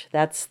Lesh.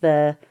 That's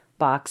the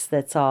box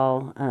that's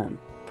all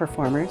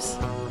performers.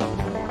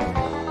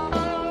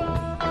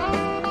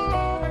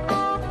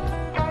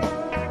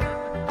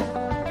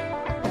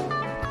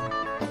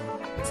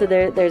 So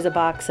there's a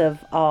box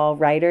of all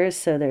writers.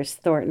 So there's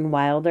Thornton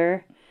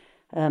Wilder,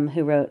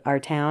 who wrote Our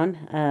Town.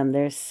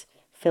 There's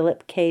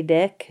Philip K.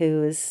 Dick,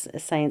 who is a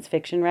science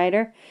fiction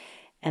writer.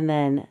 And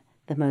then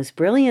the most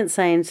brilliant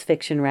science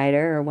fiction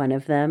writer, or one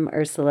of them,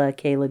 Ursula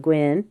K. Le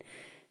Guin,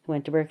 who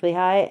went to Berkeley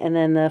High. And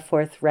then the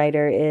fourth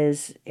writer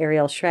is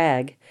Ariel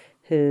Schrag,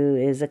 who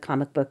is a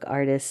comic book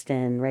artist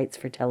and writes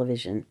for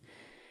television.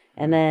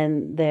 And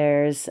then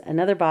there's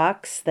another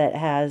box that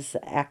has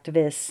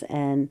activists,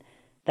 and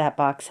that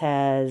box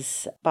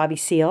has Bobby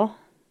Seale,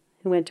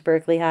 who went to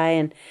Berkeley High.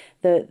 And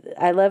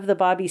I love the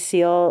Bobby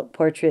Seale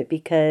portrait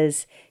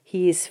because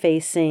he's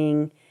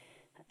facing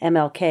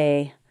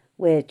MLK,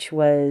 which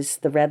was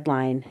the Red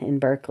Line in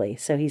Berkeley.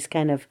 So he's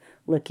kind of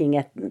looking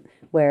at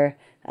where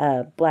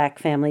Black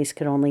families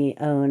could only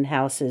own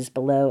houses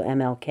below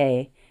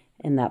MLK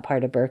in that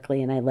part of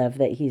Berkeley. And I love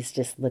that he's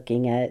just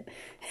looking at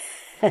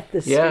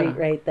the street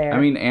right there. I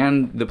mean,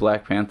 and the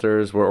Black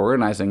Panthers were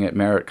organizing at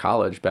Merritt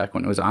College back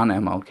when it was on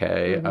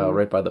MLK,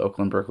 right by the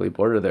Oakland-Berkeley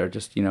border there,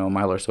 just, a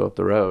mile or so up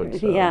the road.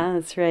 So yeah,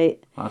 that's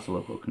right. Lots of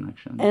local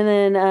connections. And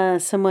then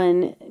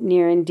someone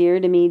near and dear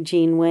to me,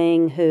 Jean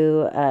Wang,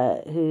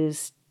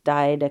 who's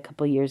died a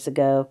couple years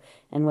ago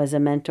and was a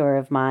mentor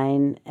of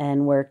mine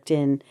and worked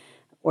in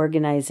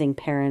organizing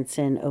parents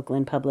in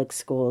Oakland public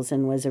schools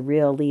and was a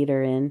real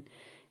leader in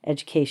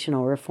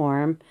educational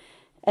reform.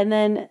 And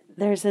then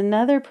there's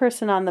another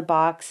person on the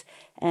box,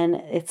 and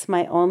it's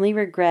my only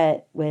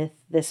regret with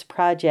this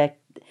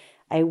project.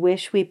 I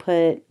wish we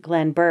put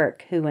Glenn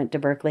Burke, who went to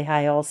Berkeley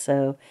High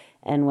also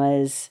and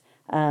was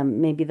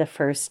maybe the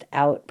first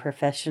out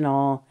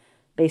professional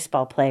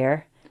baseball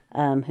player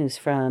who's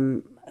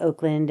from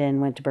Oakland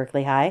and went to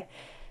Berkeley High.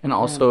 And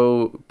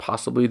also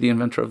possibly the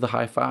inventor of the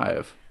high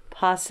five.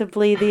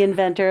 Possibly the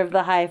inventor of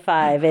the high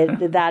five.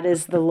 That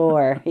is the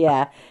lore.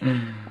 Yeah.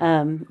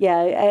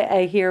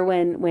 I hear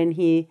when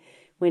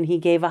he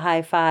gave a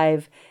high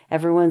five,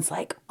 everyone's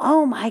like,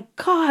 "Oh my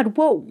God,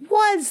 what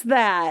was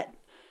that?"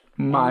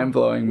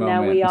 Mind-blowing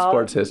moment in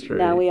sports history.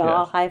 Now we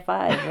all high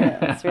five. Yeah,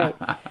 that's right.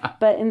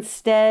 But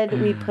instead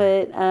we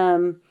put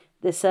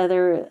this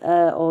other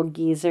old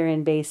geezer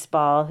in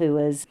baseball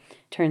who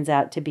turns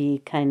out to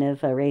be kind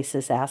of a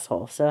racist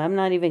asshole. So I'm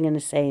not even going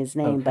to say his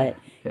name, but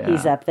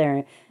he's up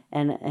there.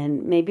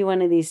 And maybe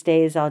one of these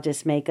days I'll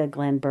just make a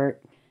Glenn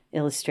Burke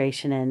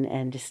illustration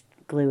and just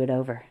glue it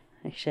over.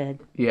 I should.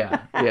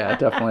 Yeah,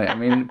 definitely. I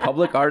mean,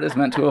 public art is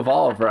meant to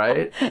evolve,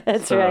 right?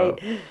 That's right.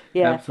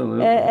 Yeah.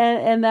 Absolutely.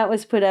 And that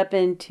was put up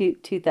in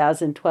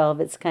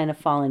 2012. It's kind of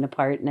falling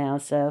apart now,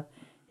 so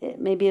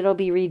maybe it'll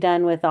be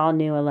redone with all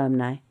new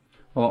alumni.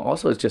 Well,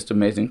 also, it's just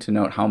amazing to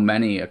note how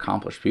many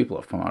accomplished people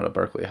have come out of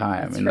Berkeley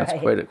High. That's I mean, that's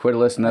right. quite a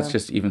list, and that's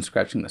just even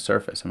scratching the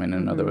surface. I mean, I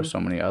know there were Mhm. so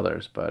many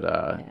others, but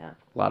a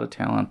lot of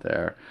talent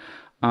there.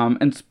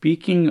 And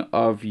speaking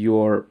of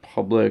your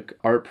public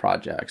art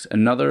projects,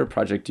 another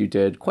project you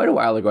did quite a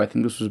while ago, I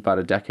think this was about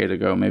a decade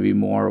ago, maybe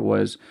more,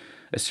 was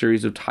a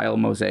series of tile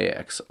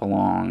mosaics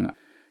along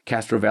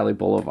Castro Valley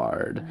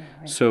Boulevard.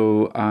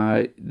 So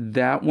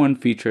that one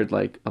featured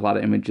like a lot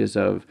of images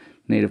of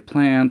native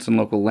plants and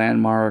local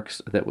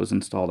landmarks that was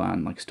installed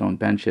on like stone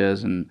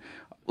benches. And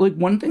like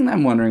one thing that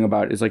I'm wondering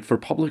about is like for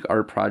public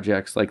art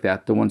projects like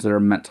that, the ones that are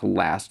meant to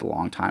last a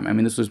long time. I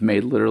mean, this was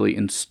made literally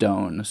in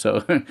stone. So,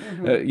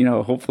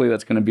 hopefully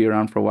that's going to be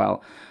around for a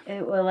while.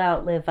 It will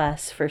outlive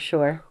us for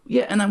sure.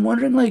 Yeah, and I'm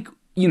wondering, like,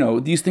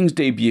 these things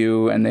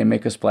debut and they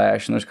make a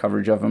splash and there's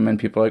coverage of them and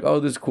people are like,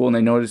 oh, this is cool, and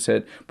they notice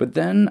it. But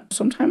then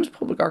sometimes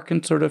public art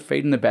can sort of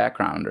fade in the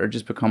background or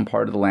just become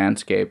part of the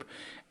landscape.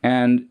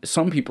 And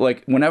some people,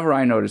 like, whenever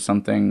I notice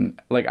something,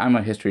 like, I'm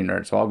a history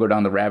nerd, so I'll go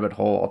down the rabbit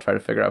hole. I'll try to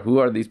figure out who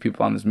are these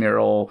people on this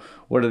mural?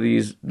 What are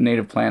these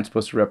native plants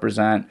supposed to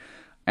represent?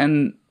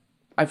 And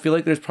I feel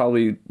like there's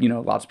probably,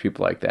 lots of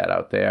people like that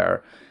out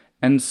there.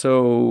 And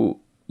so,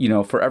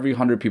 for every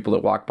 100 people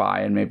that walk by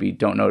and maybe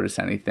don't notice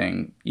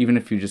anything, even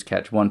if you just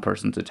catch one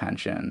person's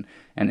attention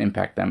and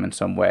impact them in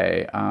some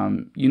way,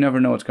 you never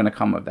know what's going to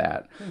come of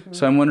that. Mm-hmm.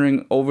 So I'm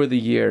wondering, over the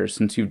years,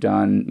 since you've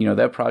done,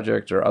 that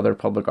project or other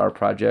public art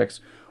projects,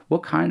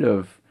 what kind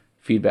of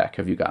feedback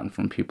have you gotten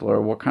from people, or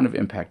what kind of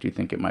impact do you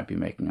think it might be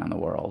making on the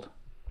world?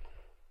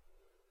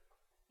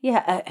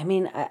 Yeah, I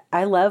mean,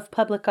 I love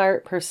public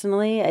art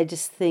personally. I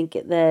just think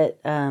that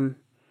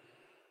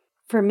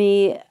for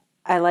me,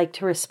 I like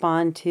to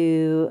respond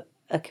to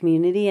a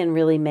community and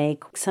really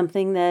make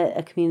something that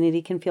a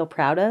community can feel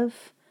proud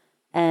of.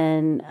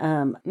 And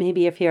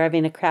maybe if you're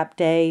having a crap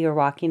day, you're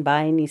walking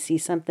by and you see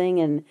something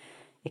and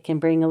it can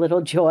bring a little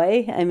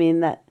joy. I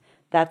mean,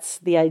 that's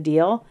the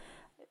ideal.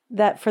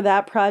 That for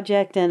that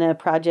project and a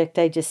project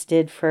I just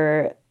did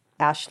for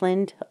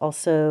Ashland,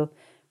 also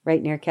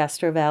right near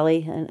Castro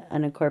Valley, an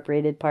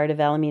unincorporated part of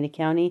Alameda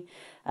County.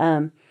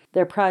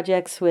 They're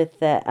projects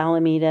with the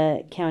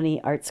Alameda County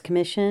Arts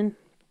Commission.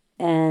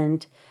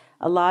 And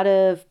a lot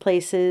of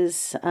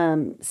places,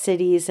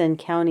 cities and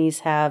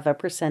counties have a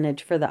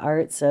percentage for the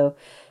art. So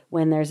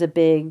when there's a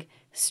big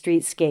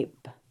streetscape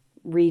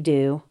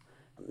redo,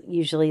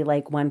 usually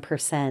like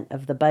 1%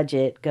 of the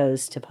budget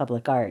goes to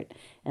public art.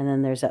 And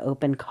then there's an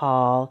open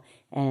call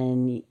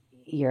and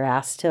you're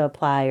asked to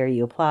apply or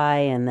you apply,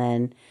 and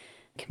then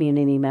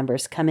community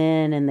members come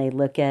in and they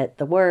look at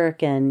the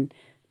work and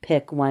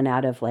pick one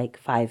out of like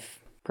 5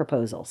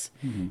 proposals.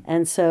 Mm-hmm.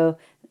 And so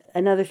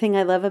another thing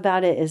I love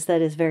about it is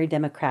that it's very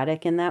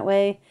democratic in that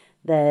way,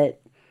 that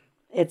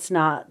it's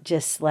not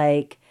just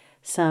like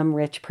some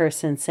rich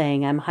person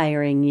saying, I'm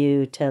hiring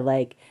you to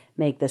like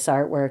make this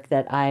artwork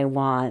that I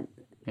want.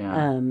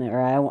 Yeah.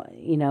 Or I want,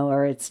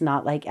 or it's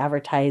not like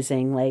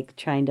advertising, like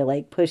trying to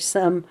like push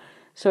some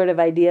sort of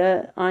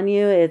idea on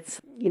you. It's,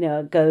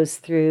 it goes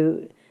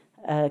through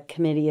a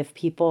committee of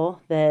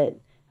people that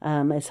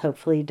is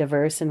hopefully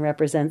diverse and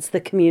represents the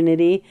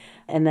community,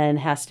 and then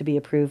has to be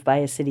approved by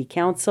a city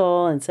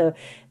council. And so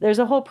there's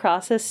a whole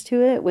process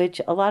to it, which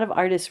a lot of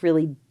artists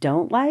really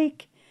don't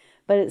like,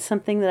 but it's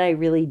something that I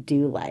really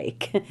do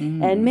like.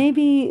 And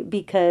maybe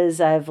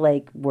because I've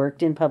like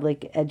worked in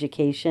public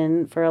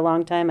education for a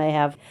long time, I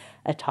have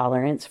a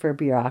tolerance for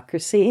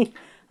bureaucracy.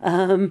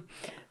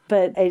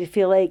 But I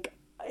feel like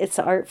it's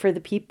art for the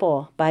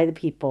people, by the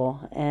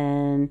people.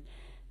 And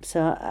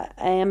so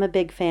I am a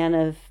big fan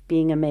of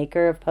being a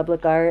maker of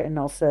public art and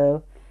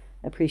also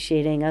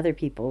appreciating other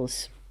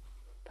people's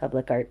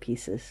public art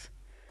pieces.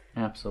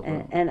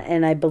 Absolutely.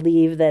 And I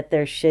believe that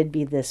there should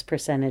be this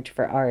percentage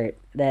for art,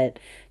 that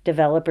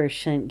developers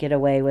shouldn't get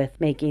away with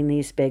making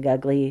these big,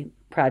 ugly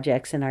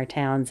projects in our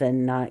towns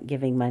and not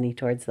giving money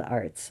towards the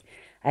arts.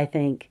 I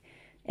think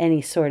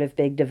any sort of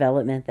big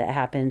development that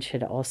happens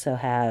should also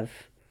have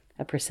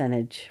a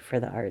percentage for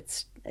the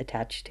arts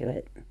attached to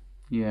it.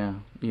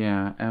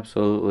 Yeah,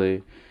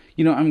 absolutely.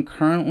 I'm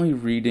currently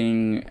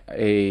reading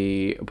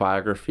a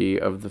biography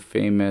of the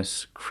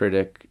famous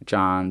critic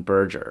John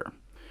Berger,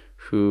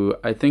 who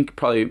I think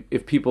probably,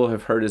 if people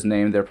have heard his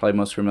name, they're probably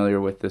most familiar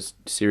with this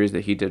series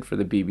that he did for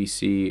the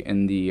BBC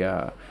in the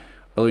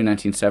early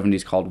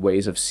 1970s called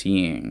Ways of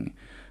Seeing.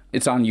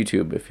 It's on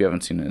YouTube if you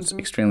haven't seen it. It's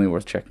extremely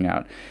worth checking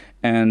out.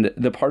 And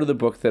the part of the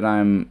book that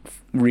I'm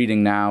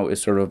reading now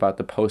is sort of about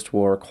the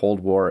post-war, Cold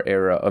War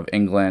era of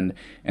England.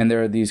 And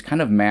there are these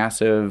kind of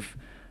massive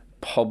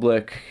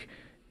public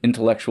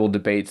intellectual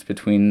debates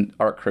between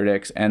art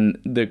critics. And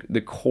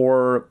the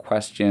core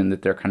question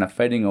that they're kind of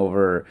fighting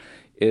over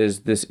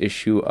is this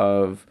issue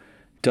of,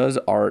 does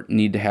art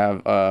need to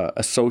have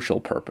a social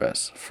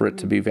purpose for it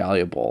to be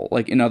valuable?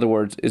 Like, in other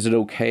words, is it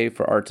okay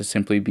for art to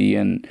simply be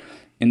an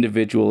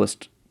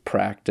individualist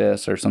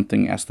practice or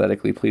something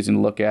aesthetically pleasing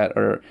to look at,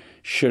 or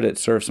should it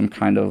serve some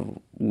kind of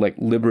like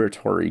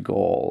liberatory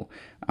goal?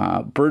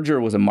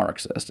 Berger was a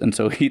Marxist, and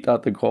so he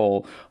thought the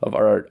goal of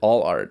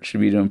all art,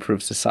 should be to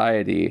improve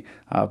society.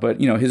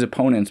 But his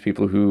opponents,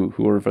 people who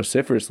were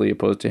vociferously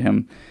opposed to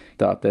him,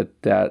 thought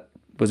that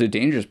was a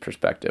dangerous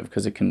perspective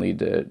because it can lead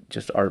to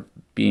just art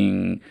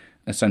being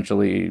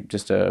essentially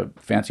just a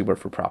fancy word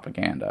for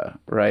propaganda,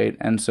 right?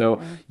 And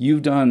so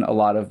you've done a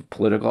lot of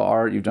political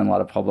art, you've done a lot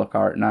of public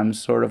art, and I'm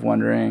sort of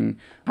wondering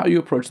how you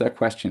approach that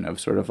question of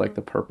sort of like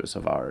the purpose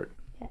of art.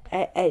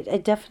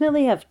 I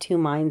definitely have two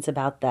minds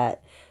about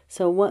that.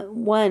 So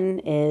one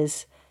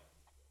is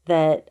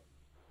that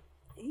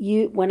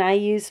when I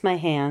use my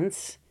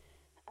hands,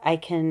 I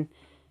can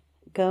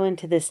go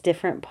into this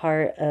different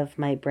part of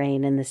my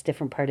brain and this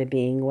different part of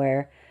being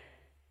where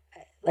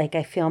like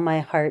I feel my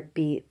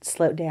heartbeat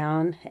slow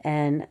down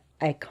and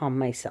I calm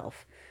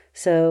myself.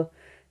 So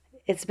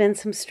it's been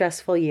some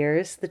stressful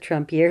years, the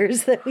Trump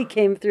years that we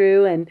came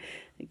through and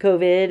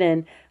COVID,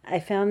 and I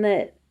found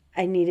that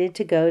I needed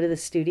to go to the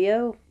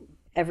studio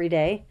every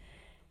day,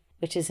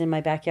 which is in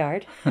my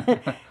backyard,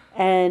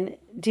 and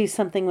do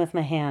something with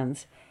my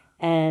hands.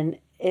 And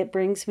it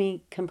brings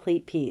me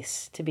complete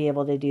peace to be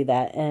able to do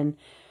that. And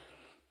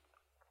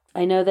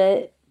I know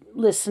that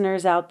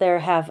listeners out there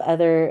have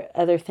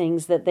other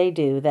things that they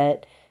do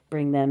that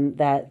bring them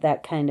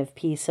that kind of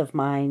peace of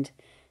mind,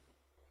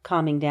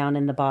 calming down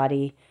in the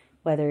body,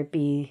 whether it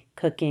be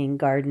cooking,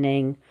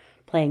 gardening,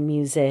 playing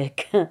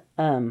music.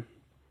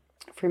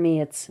 For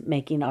me, it's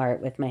making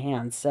art with my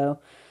hands. So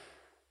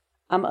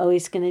I'm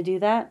always going to do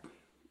that.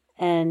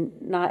 And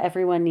not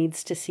everyone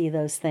needs to see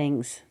those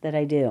things that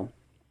I do.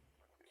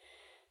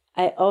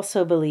 I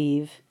also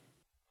believe,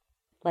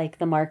 like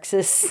the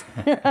Marxist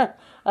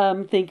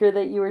thinker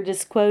that you were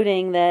just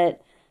quoting,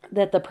 that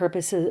the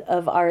purpose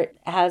of art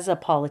has a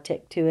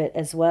politic to it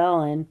as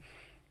well. And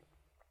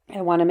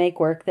I want to make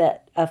work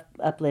that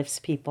uplifts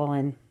people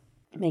and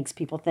makes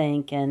people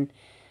think and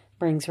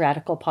brings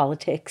radical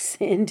politics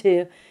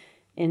into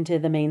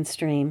the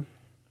mainstream.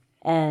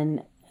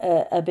 And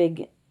a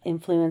big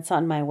influence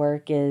on my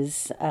work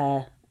is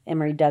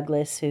Emory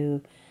Douglas,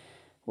 who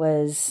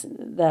was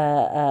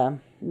the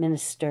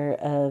Minister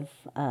of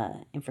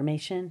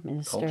Information,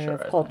 Minister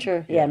of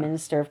Culture. Yeah,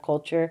 Minister of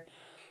Culture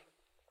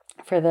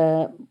for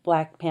the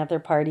Black Panther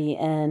Party.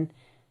 And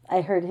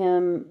I heard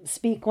him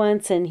speak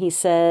once, and he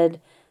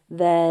said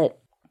that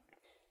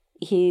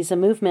he's a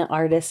movement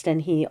artist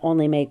and he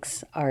only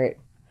makes art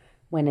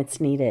when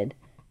it's needed.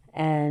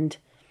 And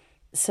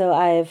so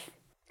I've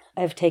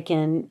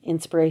taken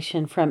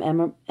inspiration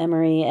from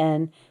Emory,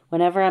 and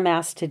whenever I'm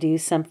asked to do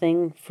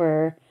something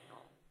for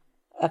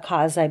a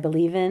cause I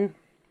believe in,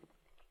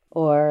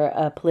 or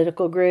a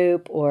political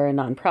group, or a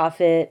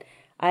nonprofit,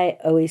 I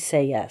always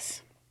say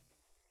yes,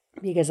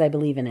 because I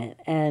believe in it.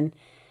 And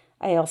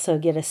I also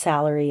get a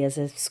salary as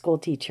a school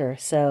teacher,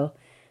 so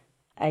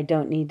I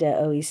don't need to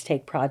always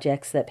take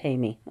projects that pay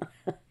me.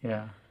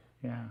 Yeah.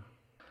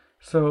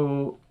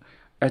 So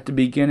at the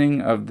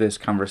beginning of this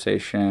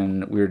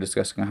conversation, we were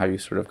discussing how you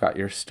sort of got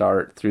your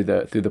start through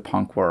the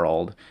punk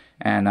world.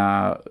 And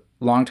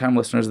longtime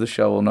listeners of the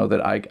show will know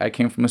that I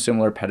came from a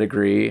similar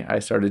pedigree. I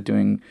started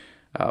doing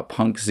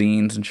punk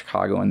zines in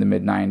Chicago in the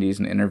mid-'90s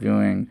and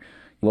interviewing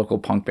local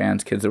punk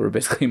bands, kids that were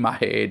basically my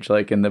age,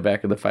 like in the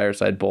back of the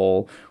Fireside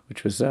Bowl,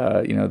 which was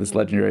this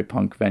legendary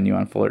punk venue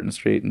on Fullerton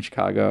Street in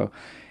Chicago.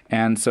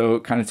 And so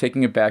kind of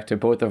taking it back to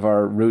both of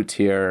our roots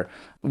here,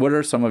 what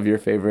are some of your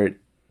favorite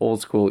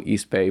old school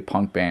East Bay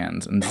punk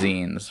bands and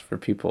zines for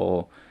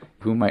people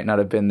who might not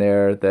have been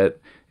there, that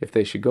if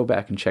they should go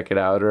back and check it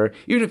out, or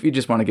even if you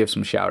just want to give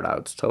some shout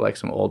outs to like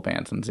some old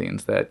bands and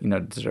zines that,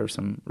 deserve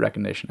some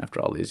recognition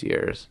after all these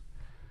years?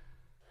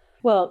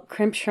 Well,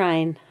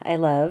 Crimpshrine, I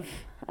love.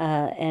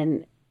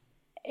 And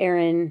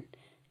Aaron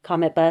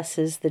Comet Bus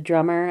is the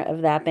drummer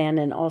of that band,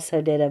 and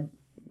also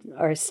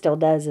still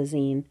does a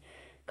zine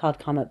called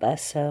Comet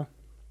Bus. So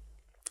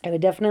I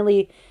would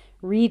definitely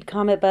read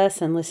Comet Bus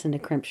and listen to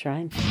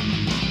Crimpshrine.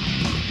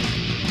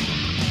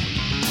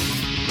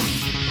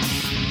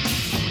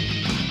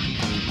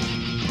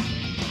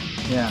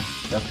 Yeah,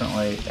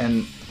 definitely.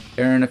 And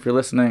Aaron, if you're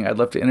listening, I'd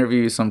love to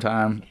interview you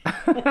sometime.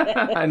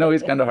 I know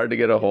he's kind of hard to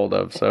get a hold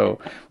of, so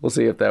we'll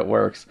see if that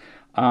works.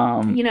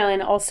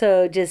 And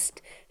also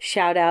just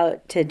shout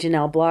out to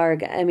Janelle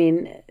Blarg. I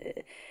mean,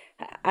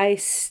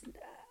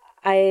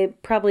 I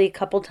probably a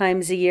couple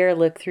times a year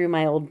look through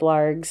my old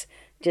Blargs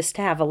just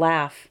to have a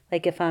laugh.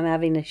 Like if I'm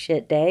having a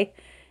shit day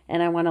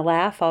and I want to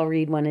laugh, I'll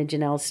read one of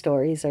Janelle's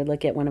stories or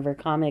look at one of her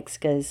comics,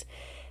 because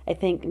I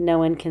think no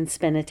one can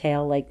spin a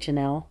tale like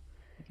Janelle.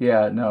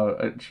 Yeah,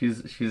 no,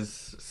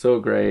 she's so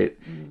great,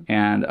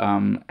 and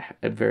I'm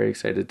very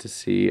excited to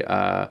see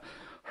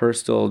her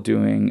still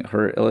doing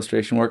her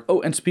illustration work.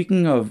 Oh, and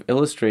speaking of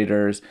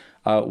illustrators,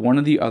 one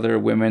of the other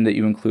women that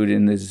you include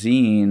in the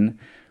zine,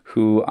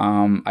 who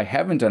I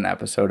haven't done an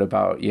episode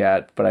about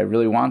yet, but I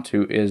really want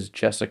to, is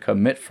Jessica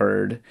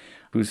Mitford,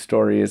 whose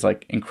story is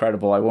like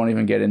incredible. I won't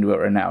even get into it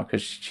right now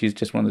because she's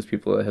just one of those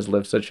people that has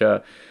lived such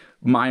a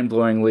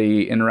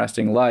mind-blowingly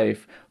interesting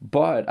life.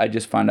 But I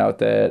just found out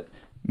that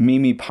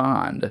Mimi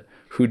Pond,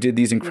 who did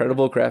these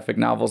incredible graphic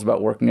novels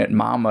about working at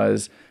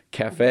Mama's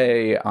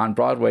Cafe on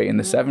Broadway in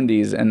the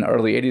 70s and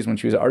early 80s when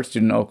she was an art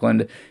student in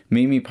Oakland,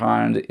 Mimi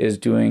Pond is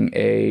doing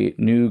a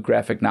new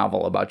graphic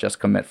novel about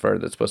Jessica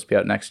Mitford that's supposed to be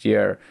out next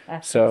year.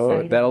 So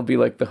exciting. That'll be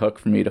like the hook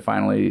for me to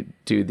finally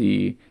do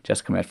the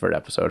Jessica Mitford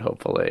episode,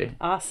 hopefully.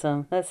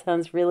 Awesome. That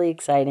sounds really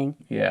exciting.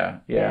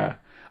 Yeah.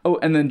 Oh,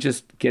 and then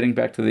just getting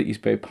back to the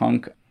East Bay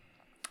punk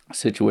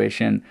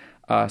situation,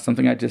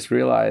 something I just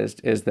realized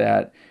is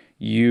that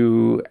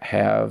you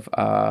have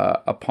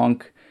a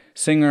punk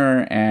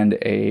singer and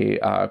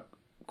a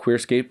queer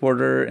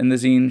skateboarder in the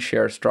zine,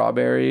 Cher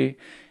Strawberry,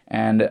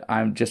 and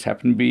I just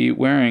happen to be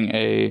wearing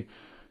a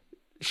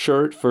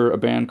shirt for a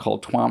band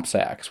called Twomp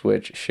Sax,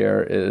 which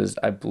Cher is,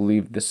 I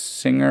believe, the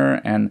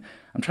singer, and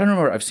I'm trying to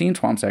remember, I've seen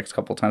Twomp Sax a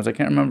couple of times. I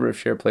can't remember if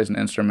Cher plays an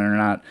instrument or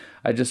not.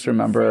 I just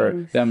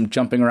remember them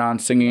jumping around,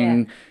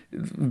 singing,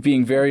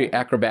 being very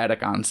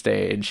acrobatic on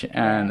stage,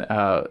 and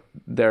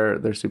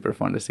they're super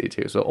fun to see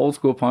too. So old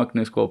school punk,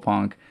 new school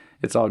punk,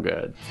 it's all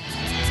good.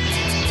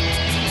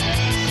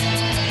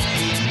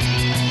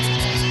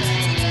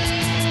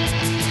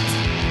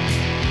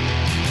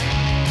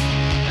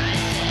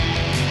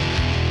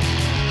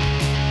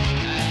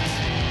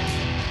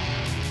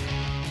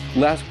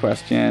 Last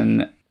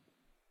question.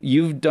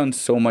 You've done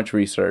so much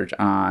research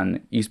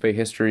on East Bay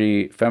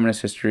history,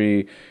 feminist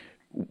history,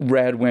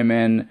 rad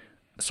women.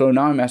 So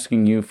now I'm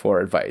asking you for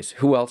advice.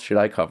 Who else should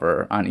I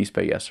cover on East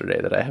Bay Yesterday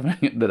that I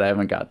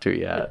haven't got to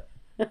yet?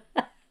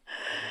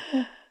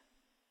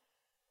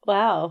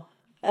 Wow.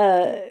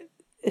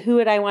 Who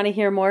would I want to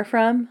hear more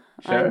from?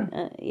 Sure.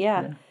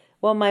 Yeah.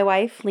 Well, my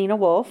wife, Lena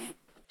Wolf,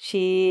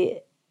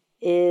 she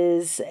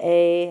is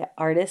a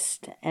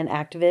artist and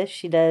activist.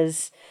 She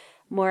does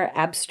more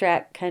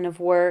abstract kind of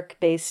work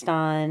based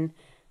on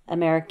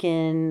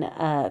American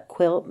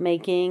quilt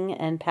making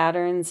and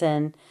patterns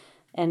and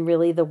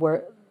really the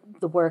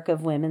work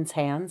of women's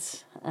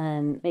hands,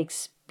 and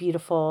makes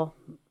beautiful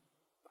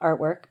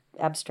artwork,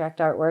 abstract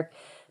artwork.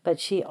 But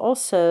she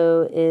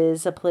also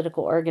is a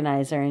political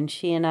organizer, and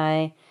she and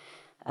I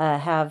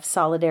have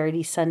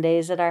Solidarity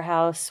Sundays at our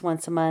house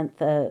once a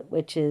month,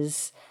 which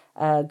is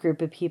a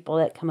group of people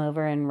that come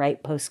over and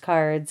write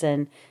postcards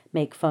and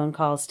make phone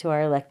calls to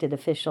our elected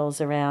officials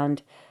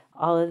around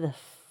all of the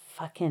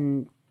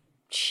fucking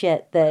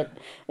shit that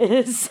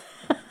is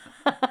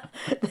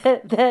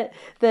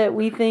that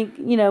we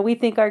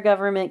think our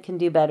government can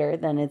do better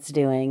than it's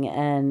doing.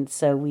 And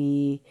so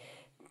we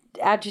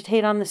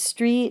agitate on the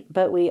street,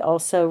 but we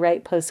also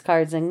write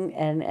postcards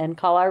and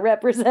call our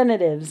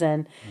representatives.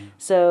 And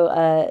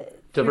so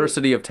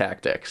Diversity of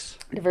tactics.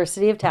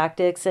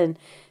 And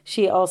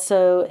she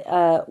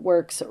also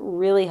works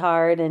really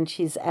hard, and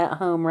she's at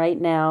home right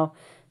now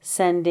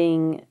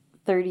sending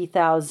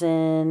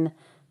 30,000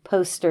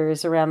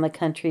 posters around the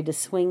country to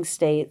swing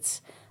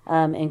states,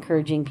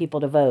 encouraging people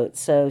to vote.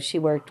 So she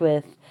worked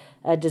with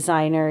a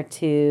designer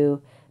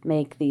to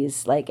make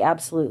these like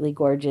absolutely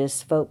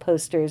gorgeous vote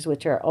posters,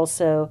 which are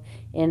also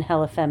in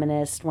Hella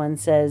Feminist. One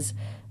says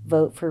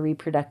vote for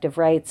reproductive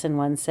rights, and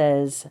one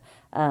says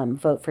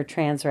vote for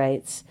trans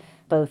rights.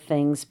 Both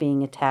things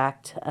being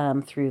attacked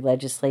through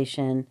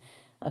legislation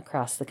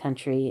across the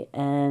country.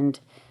 And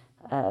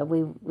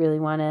we really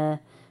want to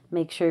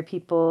make sure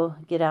people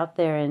get out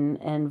there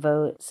and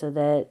vote so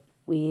that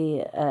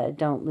we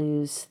don't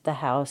lose the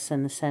House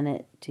and the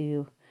Senate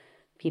to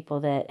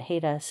people that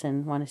hate us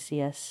and want to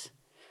see us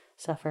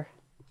suffer.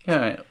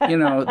 Yeah,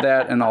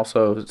 that, and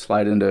also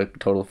slide into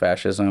total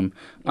fascism.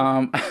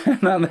 And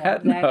on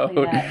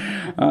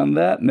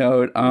that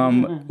note,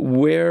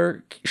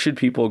 where should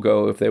people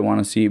go if they want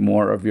to see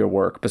more of your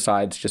work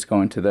besides just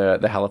going to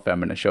the Hella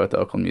Feminist show at the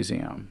Oakland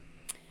Museum?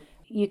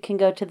 You can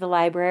go to the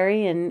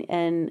library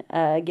and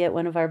get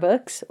one of our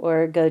books,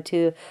 or go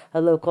to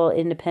a local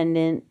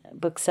independent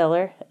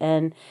bookseller.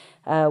 And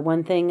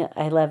one thing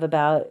I love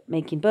about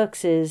making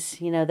books is,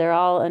 they're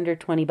all under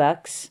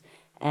 $20,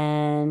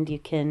 and you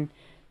can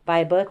buy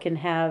a book and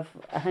have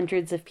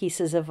hundreds of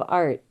pieces of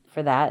art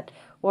for that,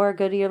 or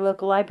go to your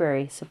local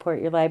library,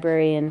 support your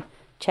library, and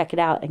check it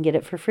out and get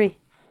it for free.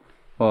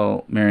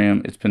 Well,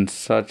 Miriam, it's been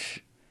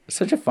such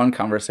a fun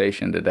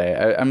conversation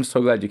today. I'm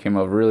so glad you came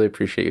over. Really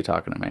appreciate you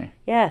talking to me.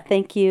 Yeah,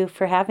 thank you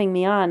for having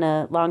me on.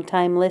 A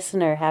longtime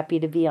listener,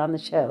 happy to be on the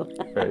show.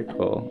 Very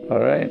cool. All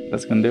right,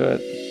 that's gonna do it.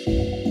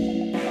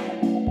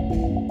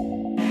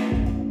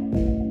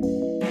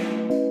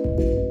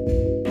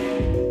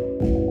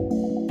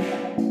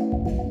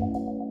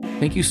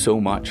 Thank you so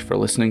much for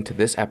listening to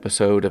this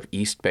episode of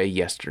East Bay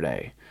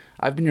Yesterday.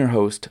 I've been your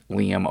host,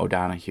 Liam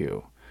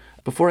O'Donoghue.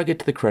 Before I get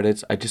to the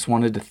credits, I just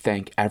wanted to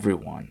thank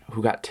everyone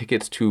who got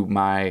tickets to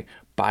my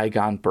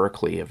Bygone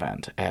Berkeley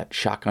event at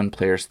Shotgun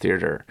Players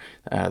Theater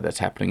that's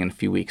happening in a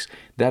few weeks.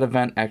 That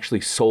event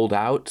actually sold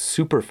out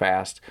super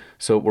fast,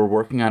 so we're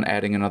working on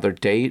adding another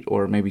date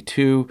or maybe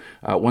two.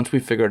 Once we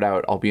figure it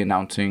out, I'll be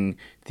announcing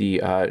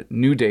the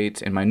new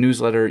dates in my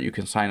newsletter. You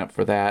can sign up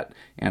for that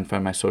and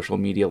find my social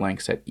media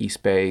links at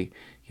eastbayyesterday.com.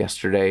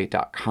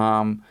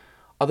 yesterday.com.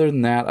 Other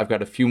than that, I've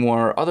got a few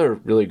more other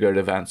really good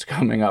events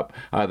coming up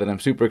that I'm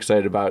super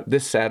excited about.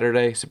 This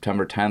Saturday,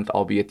 September 10th,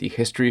 I'll be at the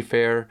History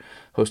Fair,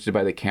 hosted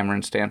by the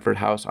Cameron Stanford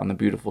House on the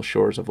beautiful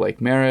shores of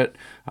Lake Merritt.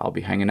 I'll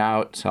be hanging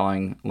out,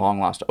 selling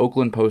long-lost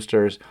Oakland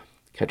posters,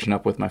 catching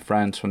up with my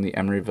friends from the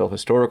Emeryville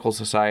Historical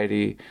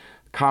Society,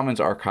 Commons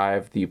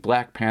Archive, the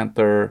Black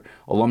Panther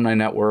Alumni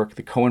Network,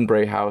 the Cohen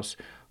Bray House,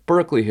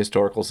 Berkeley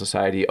Historical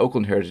Society,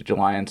 Oakland Heritage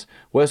Alliance,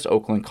 West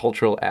Oakland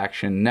Cultural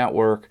Action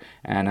Network,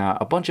 and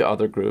a bunch of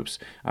other groups.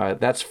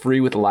 That's free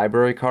with a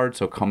library card,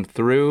 so come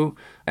through.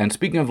 And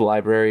speaking of the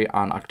library,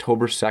 on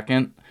October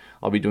 2nd,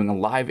 I'll be doing a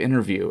live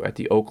interview at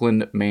the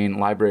Oakland, Maine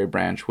Library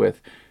Branch with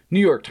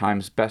New York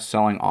Times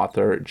bestselling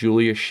author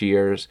Julia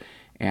Shears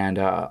and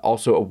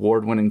also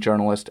award-winning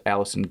journalist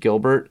Allison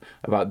Gilbert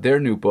about their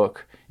new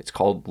book. It's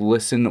called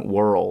Listen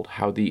World,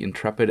 How the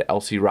Intrepid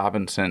Elsie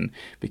Robinson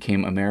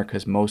Became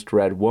America's Most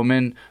Read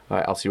Woman.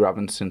 Elsie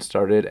Robinson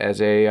started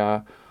as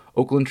a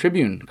Oakland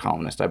Tribune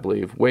columnist, I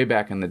believe, way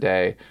back in the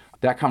day.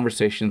 That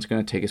conversation is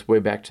going to take us way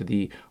back to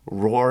the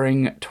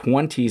roaring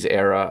 20s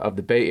era of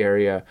the Bay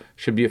Area.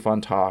 Should be a fun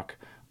talk.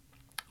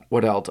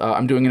 What else?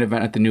 I'm doing an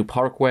event at the New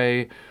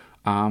Parkway.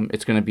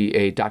 It's going to be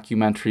a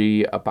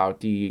documentary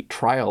about the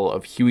trial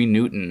of Huey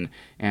Newton,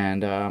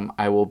 and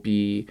I will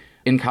be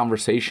in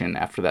conversation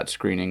after that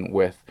screening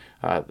with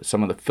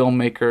some of the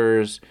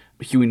filmmakers,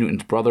 Huey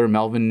Newton's brother,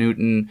 Melvin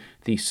Newton,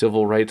 the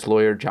civil rights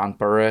lawyer, John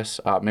Burris,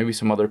 maybe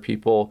some other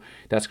people.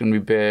 That's going to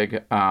be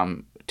big.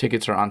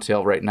 Tickets are on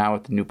sale right now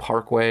at the New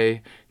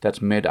Parkway.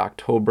 That's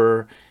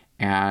mid-October.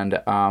 And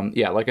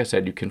like I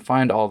said, you can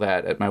find all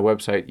that at my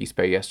website,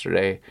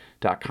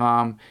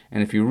 eastbayyesterday.com.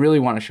 And if you really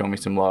want to show me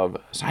some love,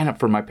 sign up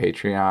for my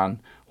Patreon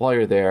while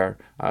you're there.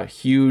 A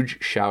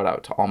huge shout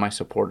out to all my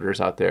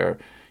supporters out there.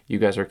 You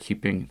guys are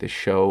keeping the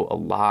show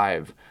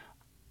alive.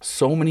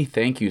 So many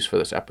thank yous for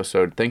this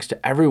episode. Thanks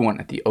to everyone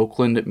at the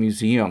Oakland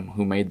Museum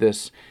who made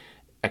this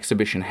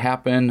exhibition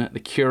happen, the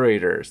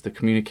curators, the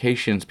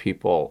communications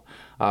people,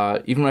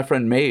 even my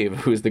friend Maeve,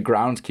 who is the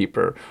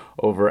groundskeeper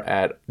over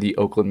at the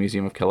Oakland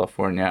Museum of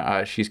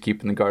California. She's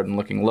keeping the garden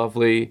looking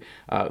lovely.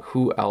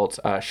 Who else?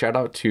 Shout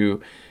out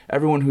to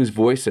everyone whose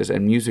voices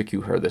and music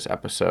you heard this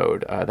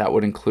episode. That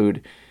would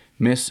include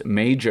Miss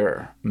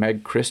Major,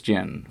 Meg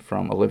Christian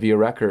from Olivia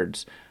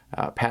Records,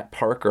 Pat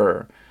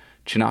Parker,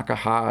 Chinaka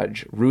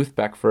Hodge, Ruth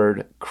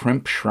Beckford,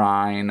 Crimp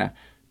Shrine,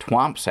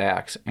 Twomp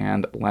Sax,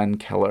 and Len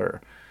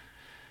Keller.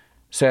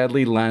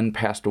 Sadly, Len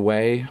passed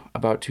away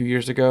about 2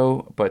 years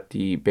ago, but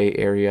the Bay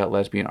Area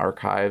Lesbian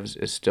Archives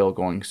is still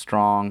going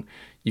strong.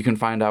 You can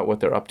find out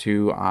what they're up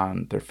to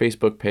on their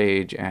Facebook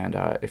page, and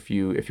if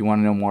you want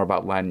to know more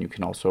about Len, you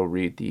can also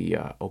read the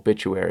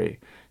obituary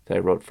that I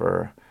wrote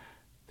for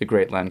the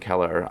great Len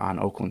Keller on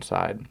Oakland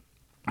side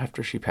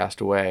after she passed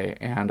away.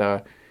 And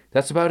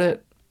that's about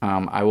it.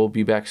 I will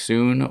be back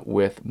soon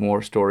with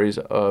more stories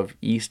of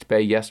East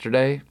Bay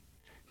yesterday.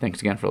 Thanks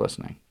again for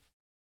listening.